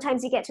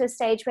sometimes you get to a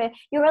stage where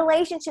your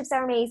relationships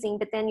are amazing,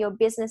 but then your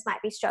business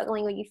might be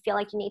struggling, or you feel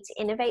like you need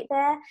to innovate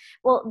there.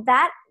 Well,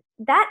 that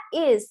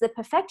is the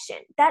perfection.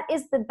 That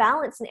is the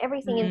balance and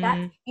everything. And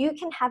that you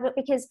can have it,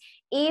 because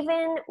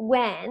even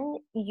when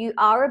you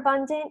are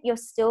abundant, you're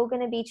still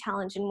going to be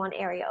challenged in one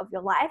area of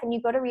your life. And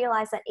you've got to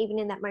realize that even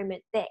in that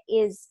moment, there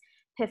is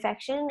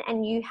perfection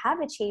and you have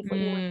achieved what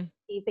you want to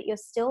achieve, but you're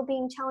still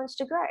being challenged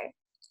to grow.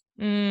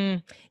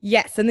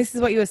 Yes. And this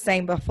is what you were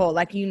saying before.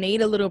 Like you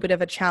need a little bit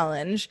of a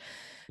challenge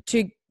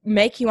to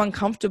make you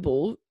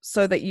uncomfortable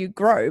so that you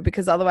grow,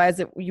 because otherwise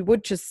you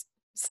would just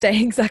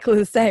stay exactly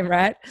the same,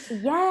 right?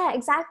 Yeah,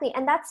 exactly.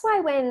 And that's why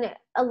when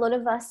a lot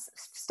of us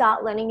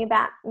start learning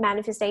about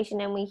manifestation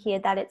and we hear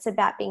that it's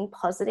about being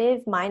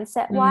positive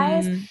mindset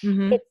wise,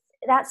 Mm-hmm.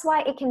 that's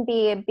why it can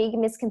be a big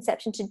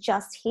misconception to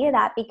just hear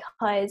that,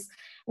 because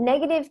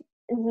negative,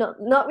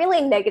 not really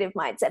negative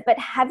mindset, but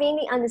having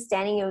the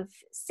understanding of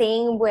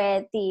seeing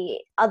where the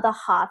other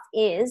half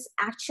is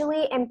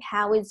actually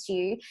empowers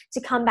you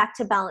to come back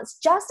to balance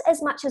just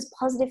as much as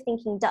positive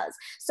thinking does.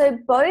 So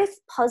both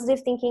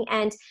positive thinking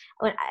and,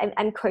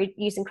 I'm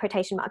using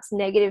quotation marks,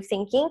 negative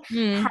thinking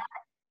have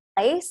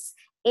a place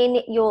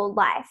in your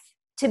life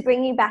to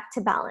bring you back to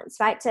balance,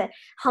 right? To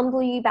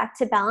humble you back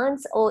to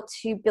balance, or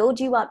to build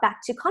you up back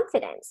to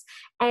confidence.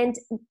 And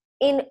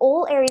in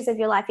all areas of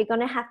your life, you're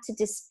going to have to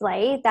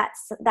display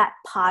that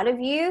part of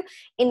you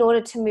in order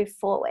to move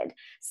forward.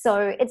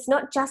 So it's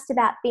not just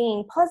about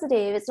being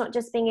positive. It's not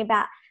just being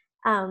about,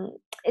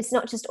 it's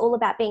not just all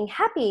about being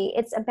happy.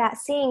 It's about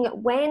seeing,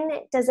 when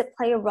does it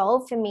play a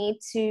role for me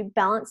to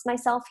balance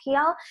myself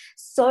here,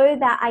 so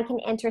that I can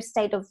enter a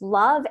state of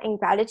love and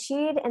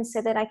gratitude, and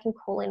so that I can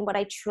call in what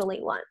I truly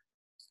want.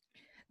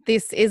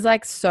 This is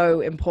like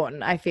so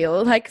important. I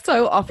feel like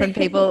so often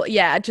people,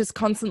 just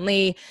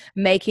constantly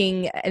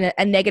making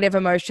a negative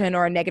emotion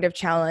or a negative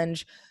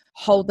challenge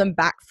hold them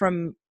back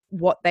from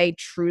what they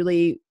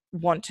truly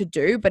want to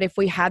do. But if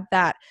we had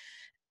that,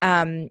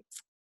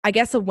 I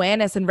guess,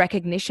 awareness and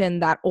recognition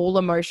that all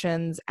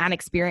emotions and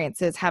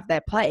experiences have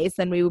their place,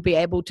 then we will be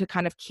able to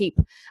kind of keep,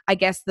 I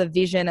guess, the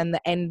vision and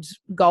the end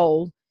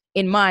goal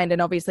in mind.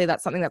 And obviously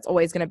that's something that's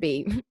always going to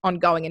be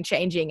ongoing and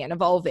changing and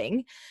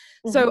evolving.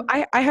 So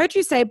I heard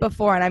you say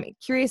before, and I'm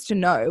curious to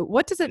know,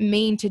 what does it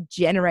mean to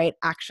generate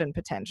action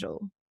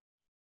potential?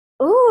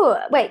 Ooh,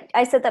 wait,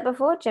 I said that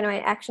before,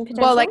 generate action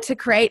potential? Well, like to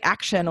create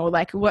action or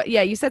like what,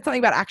 you said something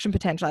about action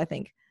potential, I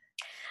think.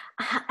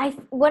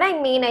 What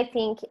I mean, I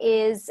think,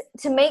 is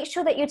to make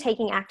sure that you're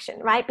taking action,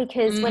 right?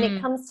 Because when it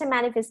comes to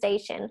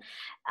manifestation,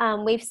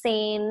 we've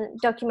seen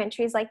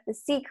documentaries like The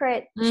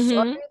Secret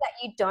show that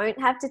you don't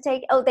have to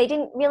take. Oh, they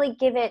didn't really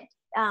give it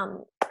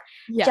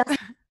just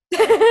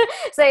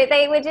so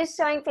they were just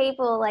showing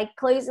people like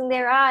closing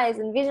their eyes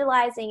and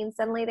visualizing, and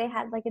suddenly they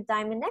had like a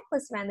diamond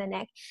necklace around their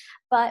neck.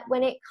 But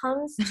when it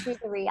comes to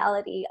the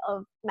reality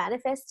of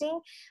manifesting,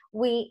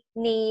 we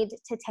need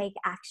to take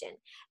action,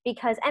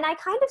 because, and I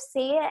kind of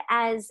see it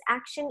as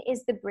action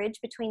is the bridge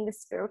between the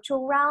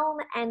spiritual realm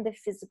and the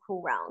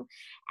physical realm,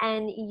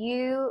 and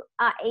you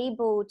are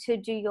able to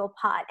do your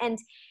part. And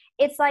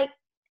it's like,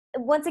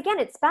 once again,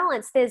 it's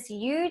balance. There's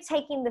you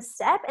taking the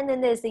step, and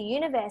then there's the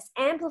universe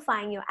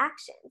amplifying your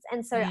actions.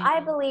 And so I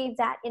believe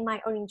that in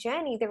my own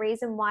journey, the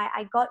reason why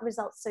I got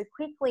results so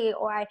quickly,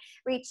 or I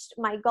reached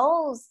my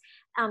goals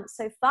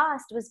so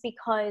fast, was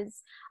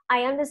because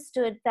I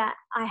understood that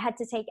I had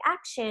to take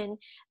action,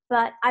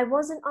 but I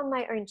wasn't on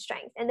my own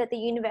strength, and that the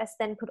universe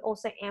then could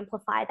also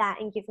amplify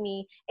that and give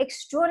me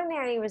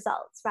extraordinary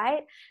results,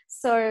 right?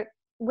 So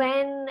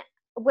when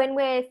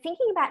we're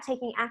thinking about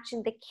taking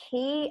action, the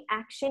key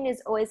action is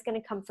always going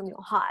to come from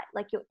your heart.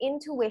 Like, your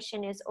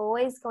intuition is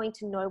always going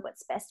to know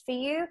what's best for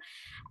you.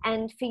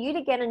 And for you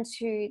to get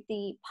into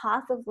the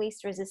path of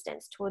least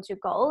resistance towards your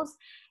goals,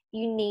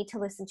 you need to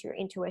listen to your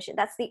intuition.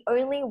 That's the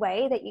only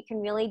way that you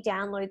can really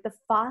download the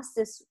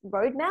fastest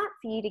roadmap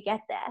for you to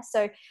get there.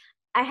 So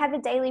I have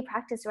a daily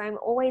practice where I'm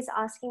always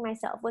asking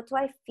myself, what do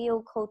I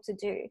feel called to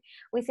do?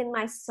 Within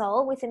my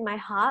soul, within my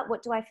heart,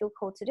 what do I feel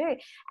called to do?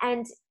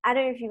 And I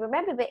don't know if you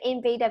remember, but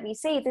in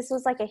BWC, this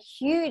was like a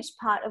huge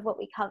part of what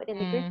we covered in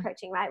the group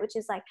coaching, right? Which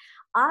is like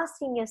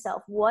asking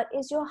yourself, what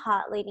is your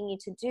heart leading you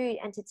to do,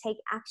 and to take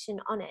action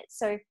on it.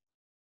 So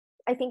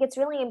I think it's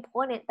really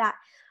important that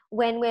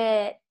when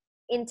we're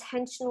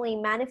intentionally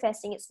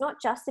manifesting, it's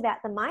not just about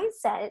the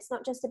mindset, it's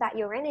not just about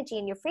your energy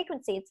and your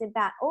frequency, it's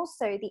about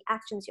also the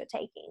actions you're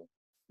taking.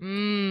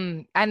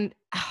 And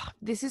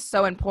this is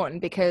so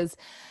important, because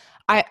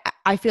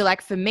I feel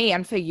like for me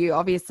and for you,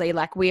 obviously,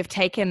 like, we have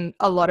taken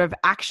a lot of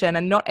action,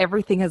 and not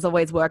everything has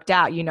always worked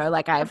out,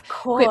 like I've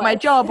quit my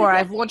job, or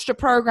I've launched a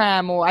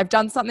program, or I've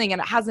done something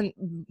and it hasn't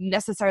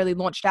necessarily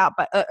launched out,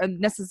 but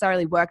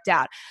necessarily worked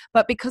out.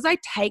 But because I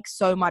take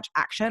so much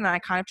action, and I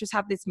kind of just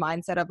have this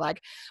mindset of like,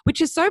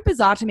 which is so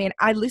bizarre to me. And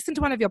I listened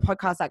to one of your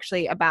podcasts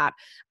actually about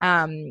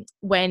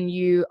when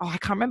you, I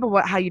can't remember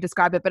how you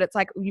describe it, but it's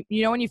like,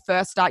 when you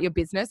first start your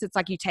business, it's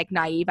like you take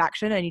naive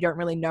action and you don't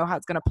really know how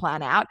it's going to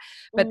plan out.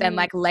 But then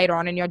like later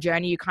on in your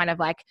journey, you kind of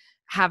like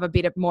have a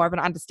bit of more of an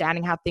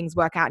understanding how things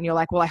work out. And you're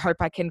like, well, I hope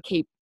I can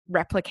keep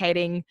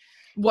replicating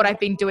what I've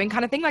been doing,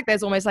 kind of thing. Like,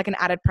 there's almost like an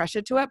added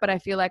pressure to it. But I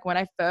feel like when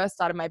I first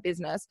started my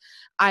business,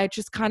 I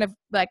just kind of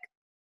like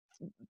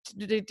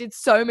did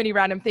so many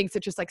random things to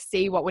just like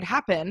see what would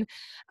happen.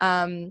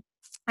 And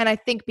I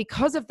think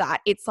because of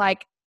that, it's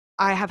like,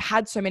 I have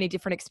had so many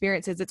different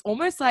experiences. It's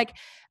almost like,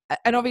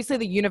 and obviously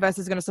the universe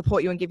is going to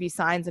support you and give you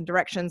signs and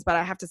directions. But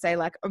I have to say,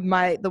 like,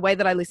 the way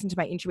that I listen to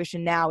my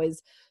intuition now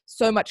is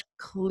so much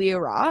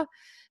clearer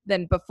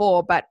than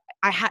before. But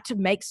I had to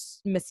make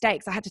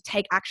mistakes. I had to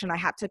take action. I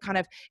had to kind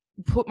of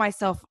put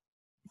myself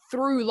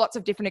through lots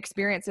of different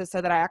experiences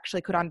so that I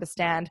actually could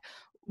understand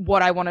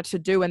what I wanted to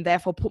do, and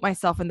therefore put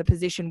myself in the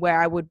position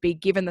where I would be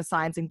given the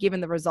signs and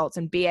given the results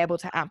and be able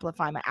to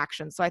amplify my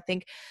actions. So I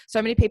think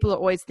so many people are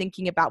always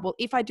thinking about, well,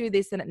 if I do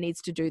this, then it needs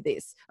to do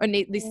this, or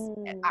this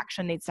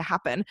action needs to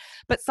happen.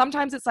 But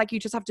sometimes it's like you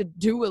just have to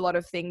do a lot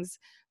of things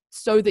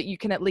so that you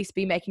can at least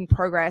be making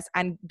progress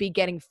and be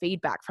getting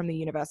feedback from the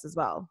universe as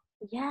well.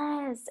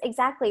 Yes,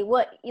 exactly.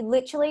 What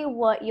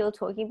you're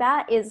talking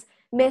about is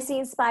Mercy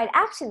inspired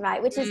action,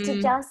 right? Which is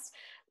to just,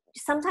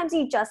 sometimes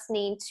you just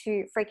need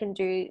to freaking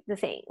do the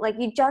thing. Like,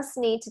 you just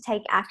need to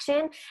take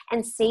action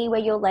and see where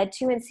you're led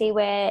to, and see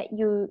where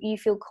you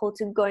feel called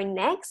to go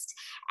next.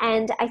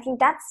 And I think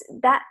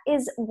that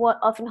is what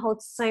often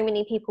holds so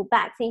many people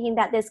back, thinking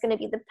that there's going to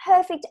be the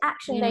perfect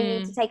action they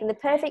need to take and the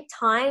perfect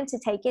time to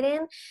take it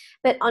in.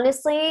 But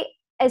honestly,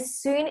 as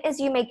soon as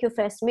you make your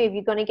first move,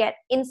 you're going to get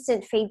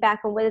instant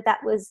feedback on whether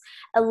that was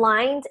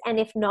aligned. And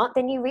if not,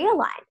 then you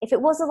realign. If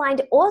it was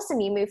aligned,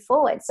 awesome, you move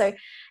forward. So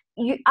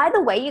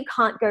either way, you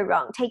can't go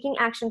wrong. Taking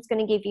action is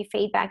going to give you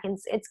feedback, and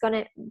it's going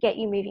to get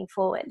you moving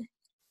forward.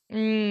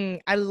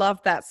 I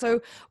love that.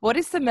 So what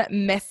is some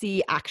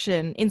messy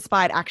action,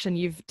 inspired action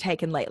you've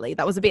taken lately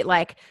that was a bit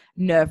like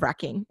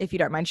nerve-wracking, if you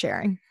don't mind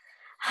sharing?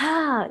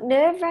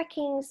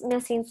 Nerve-wracking,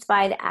 messy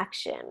inspired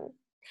action.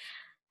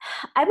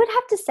 I would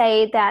have to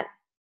say that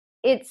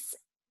it's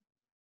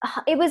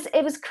it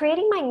was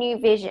creating my new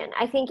vision.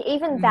 I think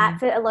even that Mm.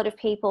 for a lot of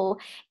people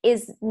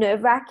is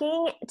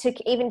nerve-wracking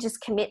to even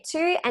just commit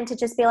to, and to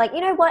just be like,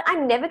 you know what,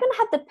 I'm never going to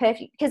have the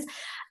perfect, because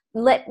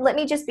let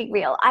me just be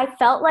real. I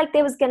felt like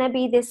there was going to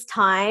be this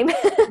time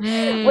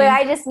where Mm.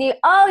 I just knew,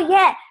 oh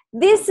yeah,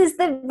 this is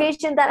the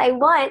vision that I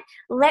want.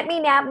 Let me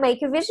now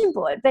make a vision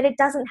board. But it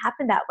doesn't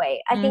happen that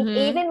way. I think Mm-hmm.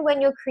 even when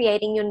you're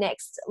creating your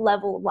next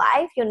level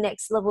life, your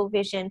next level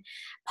vision,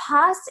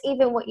 past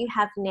even what you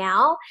have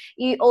now,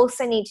 you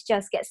also need to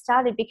just get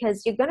started,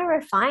 because you're going to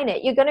refine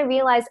it. You're going to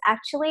realize,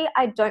 actually,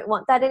 I don't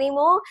want that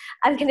anymore.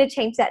 I'm going to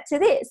change that to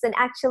this. And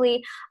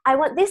actually, I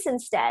want this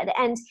instead.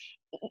 And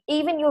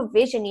even your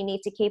vision, you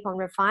need to keep on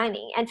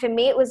refining. And for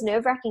me, it was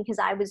nerve-wracking because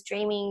I was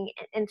dreaming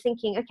and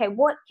thinking, okay,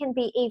 what can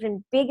be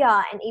even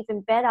bigger and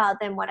even better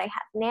than what I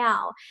have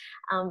now?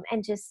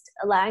 And just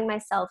allowing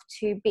myself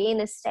to be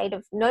in a state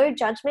of no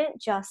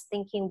judgment, just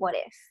thinking, what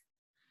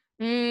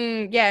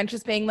if? Yeah, and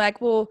just being like,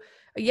 well,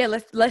 yeah,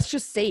 let's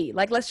just see.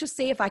 Like, let's just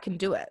see if I can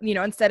do it.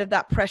 Instead of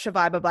that pressure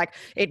vibe of like,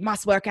 it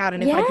must work out,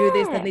 and if I do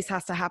this, then Yeah, this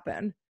has to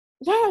happen.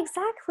 yeah,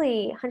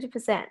 exactly.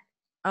 100%.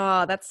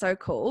 Oh, that's so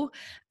cool.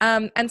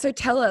 And so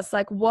tell us,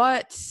 like,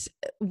 what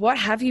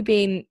have you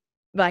been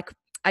like,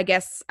 I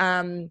guess,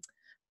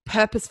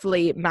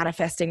 purposefully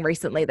manifesting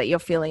recently that you're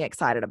feeling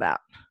excited about?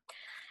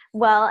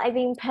 Well, I've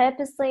been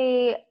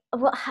purposely,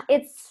 well,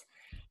 it's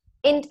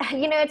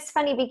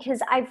funny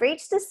because I've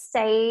reached a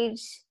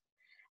stage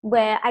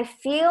where I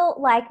feel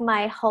like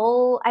my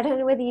whole, I don't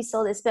know whether you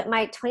saw this, but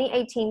my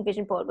 2018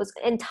 vision board was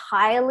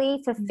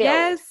entirely fulfilled,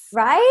 Yes,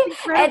 right?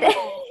 And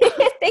incredible.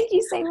 thank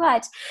you so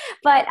much.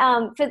 But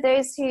for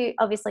those who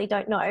obviously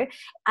don't know,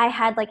 I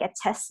had like a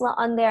Tesla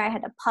on there, I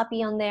had a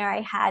puppy on there, I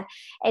had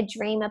a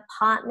dream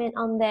apartment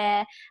on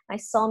there, my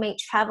soulmate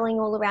traveling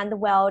all around the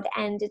world.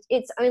 And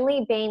it's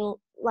only been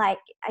like,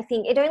 I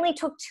think it only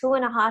took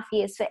 2.5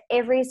 years for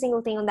every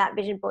single thing on that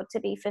vision board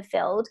to be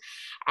fulfilled.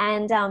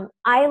 And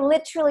I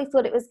literally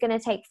thought it was going to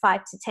take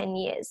 5 to 10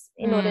 years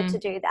in order to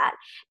Mm, do that.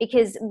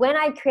 Because when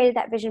I created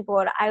that vision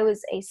board, I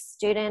was a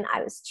student,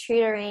 I was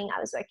tutoring, I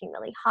was working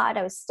really hard,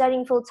 I was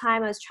studying full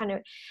time, I was trying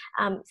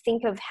to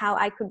think of how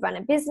I could run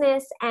a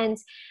business. And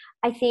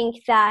I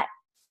think that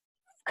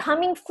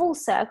coming full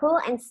circle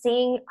and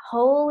seeing,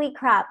 holy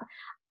crap,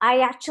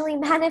 I actually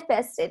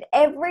manifested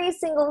every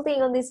single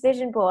thing on this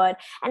vision board,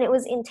 and it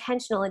was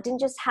intentional. It didn't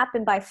just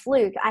happen by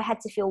fluke. I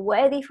had to feel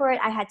worthy for it.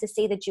 I had to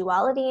see the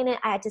duality in it.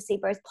 I had to see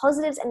both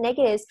positives and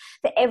negatives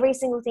for every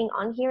single thing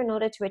on here in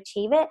order to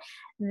achieve it.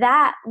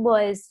 That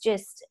was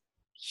just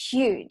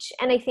huge.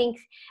 And I think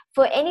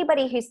for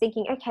anybody who's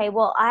thinking, okay,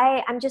 well,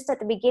 I'm just at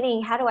the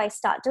beginning, how do I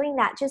start doing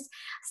that? Just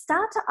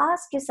start to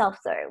ask yourself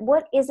though,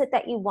 what is it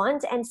that you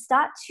want? And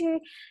start to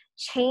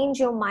change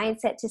your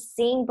mindset to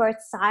seeing both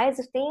sides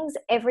of things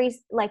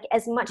like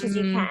as much as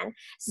you mm, can.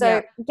 So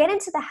yep. get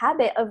into the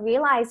habit of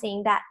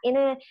realizing that in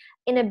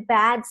a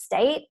bad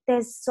state,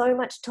 there's so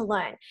much to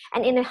learn.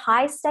 And in a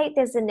high state,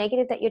 there's a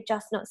negative that you're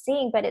just not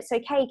seeing, but it's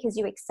okay because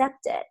you accept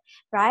it,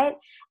 right?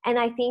 And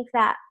I think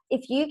that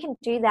if you can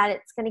do that,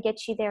 it's going to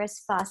get you there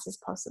as fast as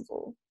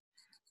possible.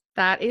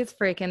 That is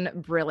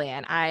freaking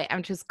brilliant. I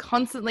am just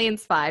constantly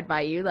inspired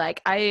by you.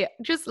 Like, I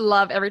just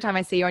love every time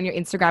I see you on your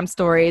Instagram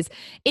stories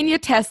in your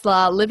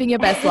Tesla, living your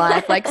best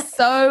life, like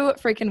so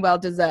freaking well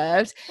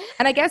deserved.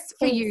 And I guess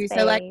for Thanks, you,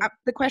 so like babe.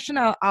 the question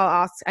I'll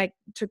ask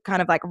to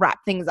kind of like wrap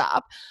things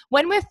up,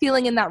 when we're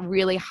feeling in that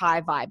really high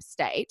vibe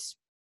state,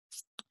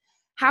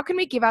 how can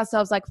we give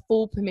ourselves like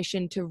full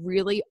permission to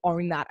really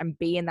own that and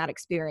be in that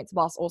experience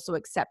whilst also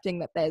accepting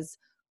that there's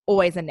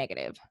always a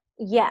negative?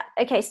 Yeah.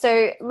 Okay.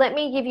 So let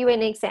me give you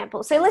an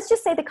example. So let's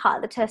just say the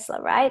car, the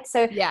Tesla, right?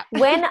 So Yeah.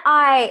 when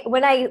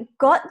I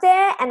got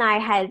there and I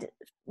had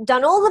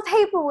done all the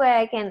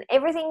paperwork and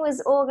everything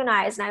was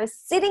organized and I was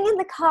sitting in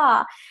the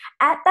car,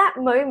 at that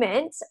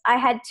moment I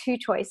had two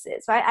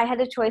choices, right? I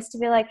had a choice to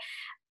be like,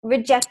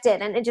 reject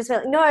it and it just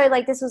felt no,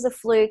 like this was a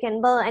fluke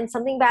and blah, and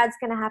something bad's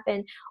going to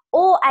happen.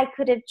 Or I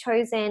could have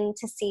chosen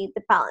to see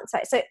the balance,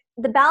 right? So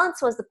the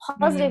balance was, the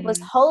positive was,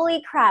 Mm,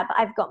 holy crap,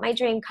 I've got my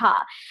dream car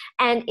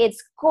and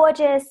it's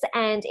gorgeous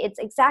and it's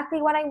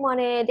exactly what I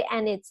wanted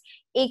and it's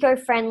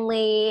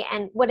eco-friendly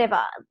and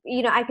whatever,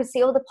 I could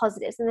see all the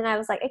positives. And then I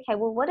was like, okay,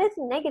 well, what are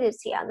the negatives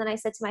here? And then I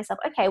said to myself,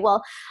 okay,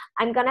 well,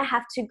 I'm going to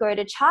have to go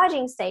to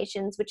charging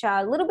stations, which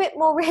are a little bit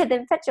more rare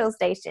than petrol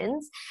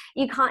stations.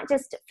 You can't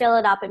just fill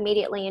it up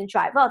immediately and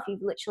drive off.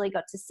 You've literally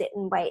got to sit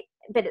and wait,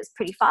 but it's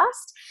pretty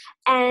fast.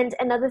 And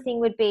another thing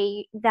would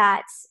be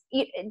that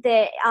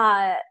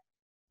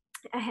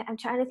I'm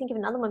trying to think of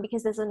another one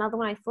because there's another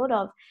one I thought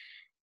of.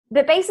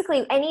 but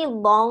basically any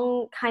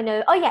long kind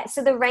of, oh yeah,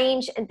 so the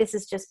range, and this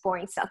is just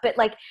boring stuff, but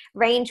like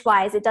range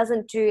wise, it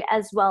doesn't do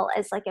as well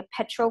as like a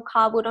petrol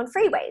car would on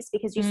freeways,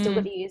 because you still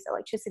got to use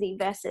electricity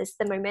versus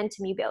the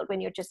momentum you build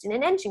when you're just in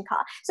an engine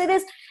car. So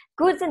there's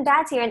goods and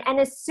bads here. And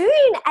as soon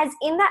as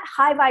in that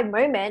high vibe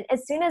moment,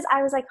 as soon as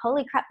I was like,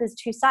 holy crap, there's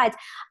two sides,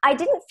 I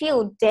didn't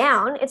feel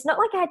down. It's not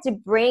like I had to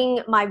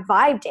bring my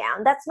vibe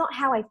down. That's not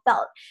how I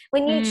felt.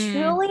 When you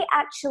truly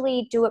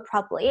actually do it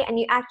properly and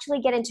you actually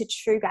get into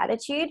true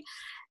gratitude,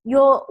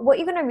 what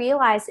you're going to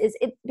realize is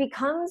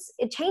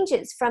it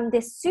changes from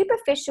this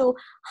superficial,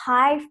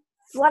 high,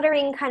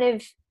 fluttering kind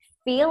of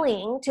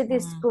feeling to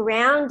this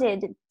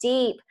grounded,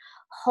 deep,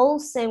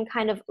 wholesome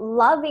kind of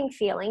loving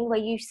feeling where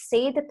you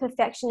see the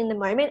perfection in the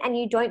moment and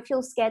you don't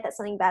feel scared that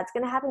something bad's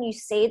going to happen. You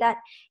see that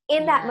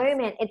in that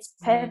moment, it's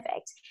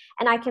perfect.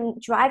 And I can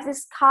drive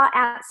this car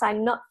outside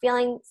not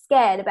feeling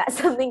scared about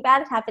something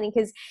bad happening,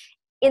 because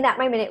in that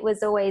moment, it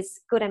was always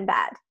good and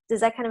bad. Does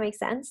that kind of make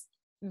sense?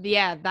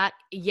 Yeah, that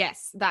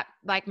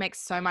like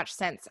makes so much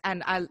sense.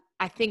 And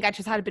I think I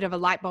just had a bit of a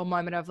light bulb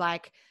moment of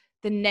like,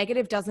 the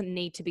negative doesn't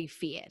need to be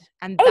feared.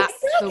 And that's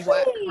the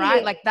work,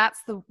 right? Like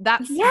that's the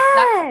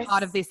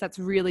part of this that's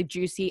really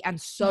juicy and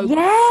so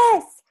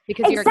yes.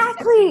 Because you're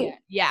accepting it.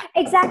 Yeah.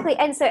 Exactly.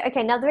 And so,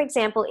 okay, another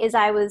example is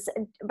I was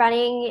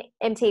running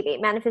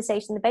MTB,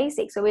 Manifestation the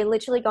Basics. So we're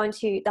literally going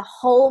to the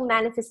whole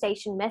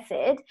manifestation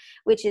method,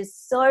 which is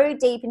so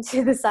deep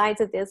into the science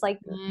of this. Like,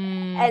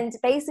 and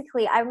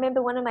basically I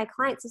remember one of my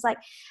clients was like,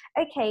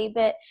 okay,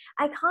 but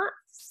I can't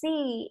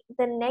see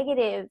the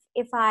negative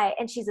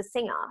and she's a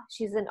singer,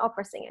 she's an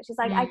opera singer. She's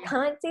like, I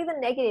can't see the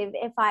negative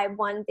if I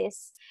won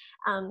this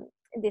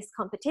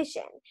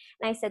competition.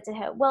 And I said to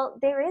her, well,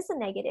 there is a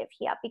negative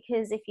here,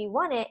 because if you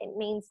want it, it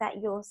means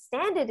that your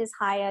standard is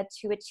higher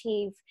to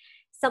achieve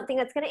something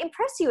that's going to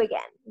impress you again,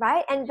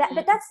 right? And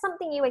but that's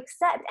something you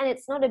accept, and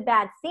it's not a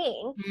bad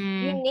thing.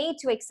 You need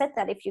to accept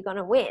that if you're going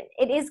to win.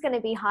 It is going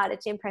to be harder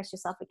to impress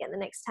yourself again the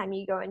next time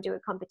you go and do a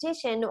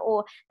competition,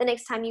 or the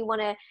next time you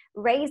want to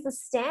raise the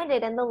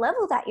standard and the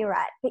level that you're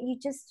at, but you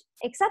just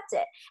accept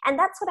it. And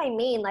that's what I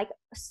mean. Like,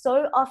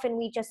 so often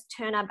we just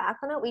turn our back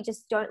on it. We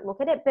just don't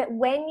look at it. But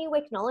when you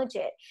acknowledge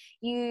it,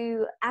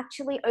 you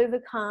actually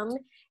overcome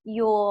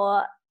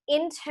your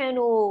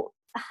internal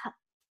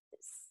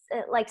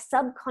like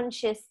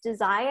subconscious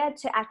desire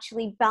to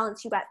actually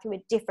balance you out through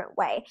a different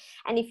way.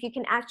 And if you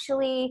can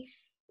actually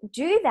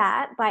do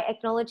that by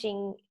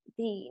acknowledging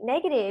the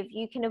negative,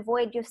 you can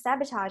avoid your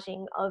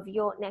sabotaging of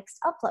your next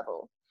up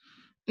level.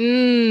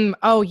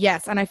 Oh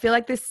yes. And I feel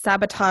like this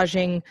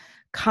sabotaging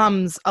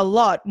comes a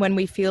lot when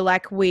we feel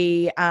like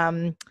we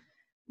well,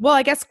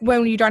 I guess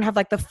when you don't have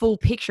like the full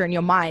picture in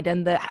your mind,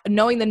 and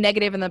knowing the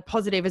negative and the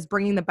positive is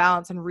bringing the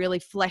balance and really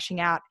fleshing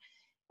out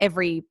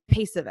every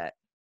piece of it.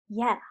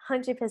 Yeah,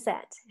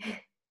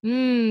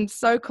 100%.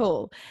 So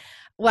cool.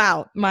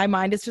 Wow. My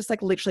mind is just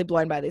like literally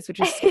blown by this, which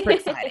is super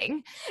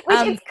exciting.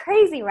 Which is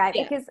crazy, right?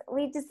 Yeah. Because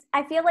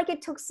I feel like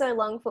it took so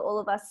long for all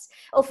of us,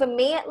 or for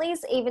me at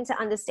least, even to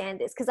understand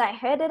this, because I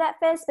heard it at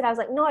first, but I was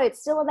like, no,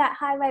 it's still about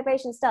high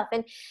vibration stuff.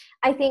 And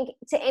I think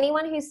to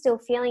anyone who's still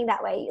feeling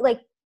that way, like,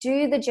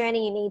 do the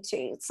journey you need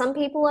to. Some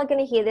people are going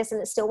to hear this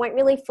and it still won't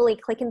really fully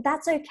click, and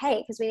that's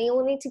okay, because we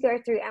all need to go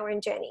through our own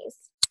journeys.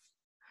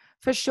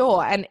 For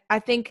sure. And I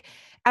think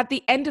at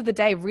the end of the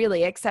day,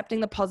 really accepting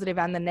the positive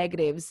and the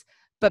negatives,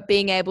 but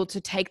being able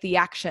to take the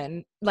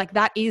action, like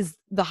that is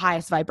the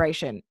highest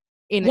vibration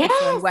in its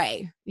own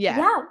way. Yeah.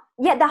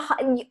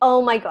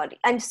 Oh my God.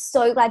 I'm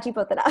so glad you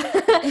brought that up.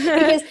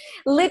 Because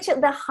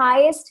literally the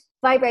highest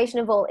vibration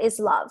of all is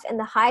love, and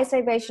the highest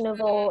vibration of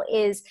all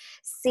is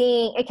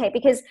seeing,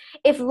 because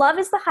if love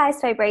is the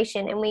highest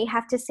vibration and we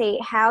have to see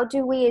how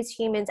do we as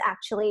humans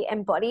actually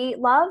embody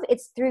love,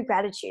 it's through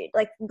gratitude.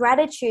 Like,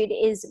 gratitude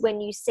is when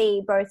you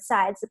see both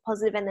sides, the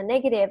positive and the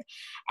negative.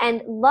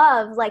 And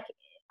love, like,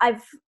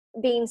 I've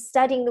been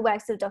studying the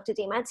works of Dr.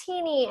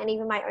 Demartini and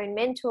even my own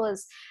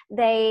mentors,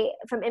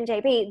 from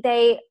MJB,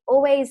 they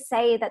always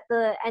say that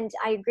and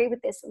I agree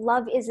with this,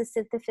 love is a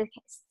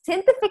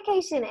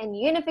synthetification and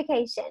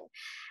unification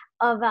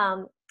of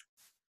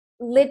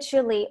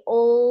literally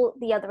all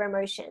the other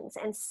emotions,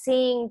 and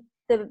seeing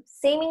the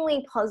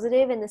seemingly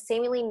positive and the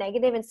seemingly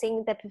negative and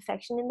seeing the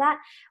perfection in that.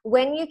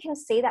 When you can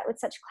see that with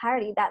such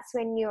clarity, that's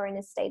when you're in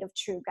a state of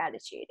true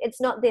gratitude. It's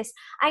not this,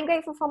 I'm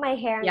grateful for my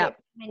hair and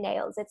my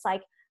nails. It's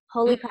like,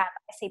 holy crap,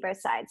 I see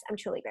both sides. I'm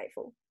truly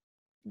grateful.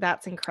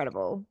 That's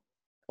incredible.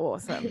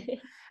 Awesome.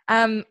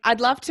 I'd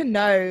love to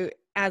know,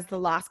 as the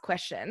last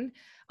question,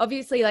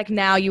 obviously, like,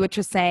 now you were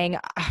just saying,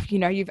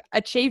 you've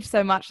achieved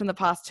so much in the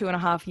past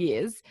 2.5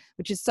 years,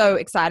 which is so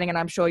exciting. And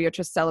I'm sure you're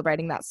just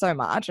celebrating that so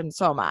much. And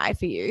so am I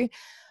for you.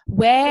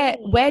 Where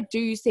do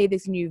you see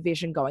this new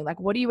vision going?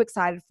 Like, what are you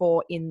excited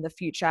for in the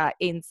future,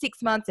 in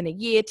 6 months, in a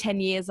year, 10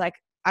 years? Like,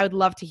 I would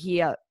love to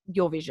hear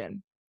your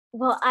vision.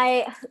 Well,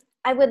 I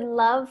would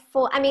love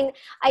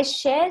I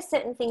share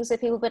certain things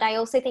with people, but I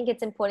also think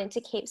it's important to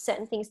keep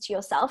certain things to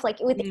yourself. Like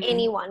with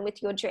anyone,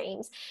 with your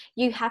dreams,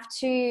 you have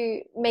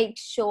to make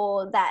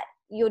sure that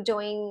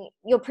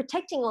you're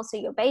protecting also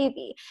your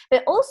baby.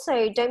 But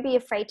also don't be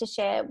afraid to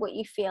share what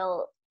you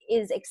feel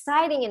is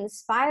exciting and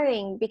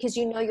inspiring, because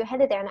you know you're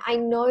headed there. And I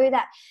know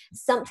that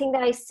something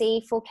that I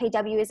see for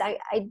KW is I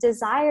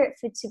desire it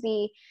for to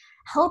be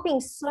helping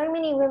so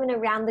many women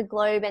around the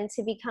globe, and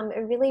to become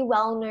a really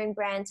well-known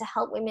brand to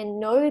help women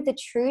know the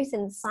truth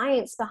and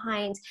science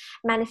behind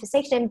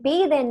manifestation, and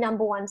be their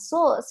number one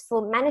source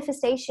for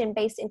manifestation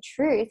based in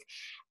truth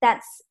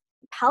that's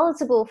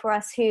palatable for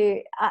us who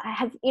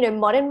have, you know,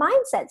 modern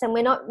mindsets, and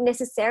we're not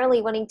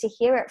necessarily wanting to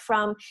hear it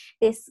from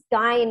this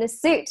guy in a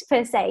suit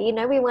per se. You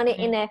know, we want it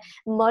in a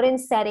modern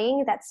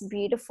setting that's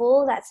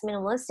beautiful, that's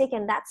minimalistic,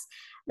 and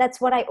that's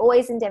what I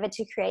always endeavor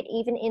to create,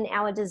 even in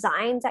our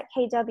designs at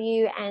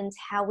KW and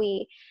how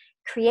we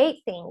create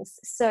things.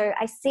 So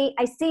I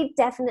see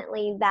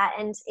definitely that.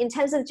 And in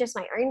terms of just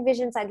my own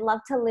visions, I'd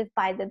love to live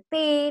by the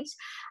beach.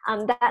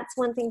 That's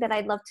one thing that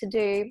I'd love to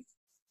do.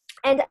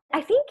 And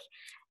I think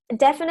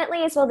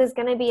definitely as well, there's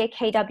going to be a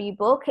KW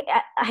book.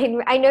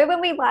 I know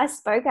when we last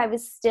spoke, I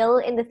was still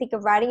in the thick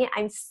of writing it.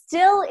 I'm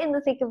still in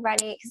the thick of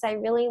writing it because I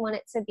really want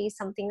it to be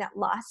something that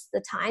lasts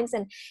the times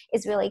and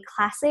is really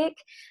classic.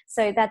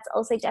 So that's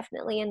also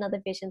definitely another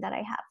vision that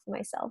I have for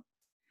myself.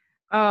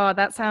 Oh,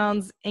 that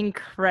sounds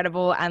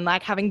incredible. And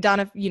like having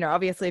done,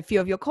 obviously a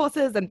few of your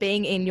courses and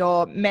being in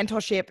your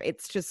mentorship,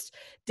 it's just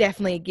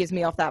definitely gives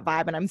me off that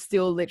vibe. And I'm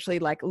still literally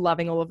like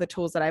loving all of the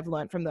tools that I've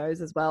learned from those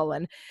as well.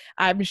 And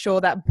I'm sure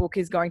that book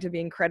is going to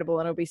be incredible,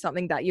 and it'll be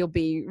something that you'll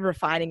be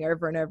refining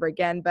over and over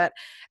again. But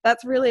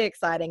that's really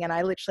exciting. And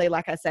I literally,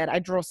 like I said, I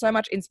draw so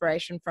much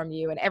inspiration from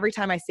you. And every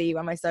time I see you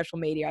on my social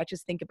media, I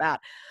just think about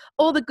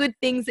all the good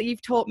things that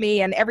you've taught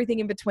me and everything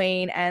in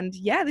between. And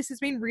yeah, this has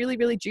been really,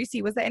 really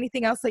juicy. Was there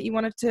anything else that you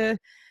wanted to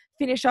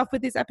finish off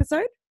with this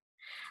episode?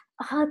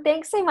 Oh,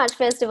 thanks so much,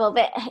 first of all.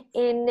 But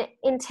in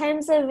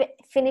terms of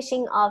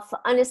finishing off,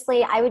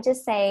 honestly, I would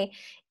just say,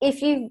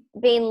 if you've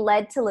been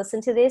led to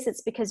listen to this,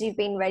 it's because you've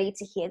been ready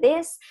to hear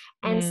this,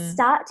 and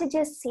start to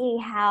just see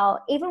how,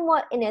 even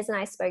what Inez and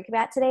I spoke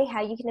about today,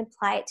 how you can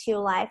apply it to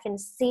your life and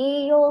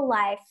see your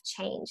life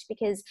change,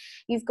 because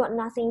you've got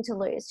nothing to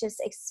lose.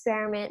 Just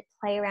experiment,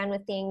 play around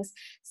with things,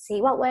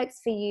 see what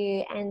works for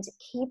you, and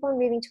keep on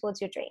moving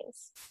towards your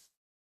dreams.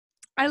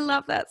 I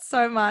love that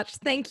so much.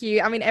 Thank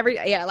you. I mean,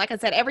 like I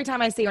said, every time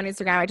I see you on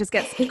Instagram, I just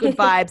get good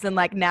vibes, and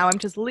like now I'm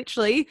just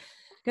literally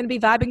going to be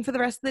vibing for the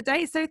rest of the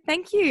day. So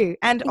thank you.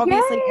 And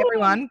obviously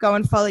everyone go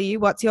and follow you.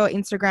 What's your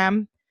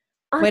Instagram?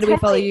 Where do we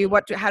follow you?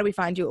 How do we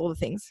find you? All the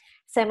things.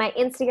 So my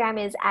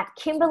Instagram is at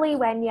Kimberly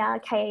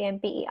Wenya,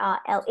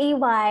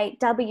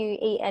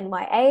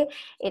 KamberlyWenya.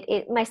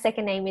 My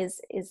second name is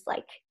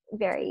like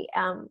very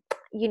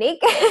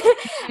unique.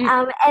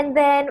 And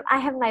then I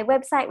have my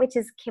website, which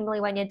is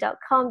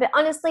kimberlywenya.com. But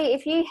honestly,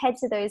 if you head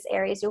to those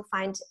areas, you'll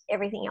find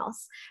everything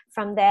else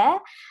from there.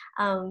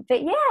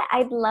 But yeah,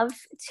 I'd love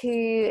to,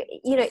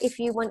 if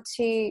you want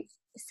to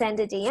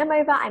send a DM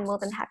over, I'm more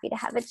than happy to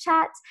have a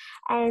chat.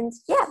 And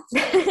yeah.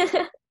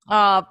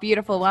 Oh,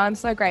 beautiful. Well, I'm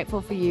so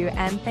grateful for you.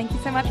 And thank you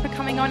so much for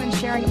coming on and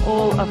sharing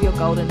all of your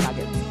golden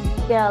nuggets.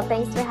 Girl,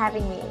 thanks for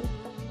having me.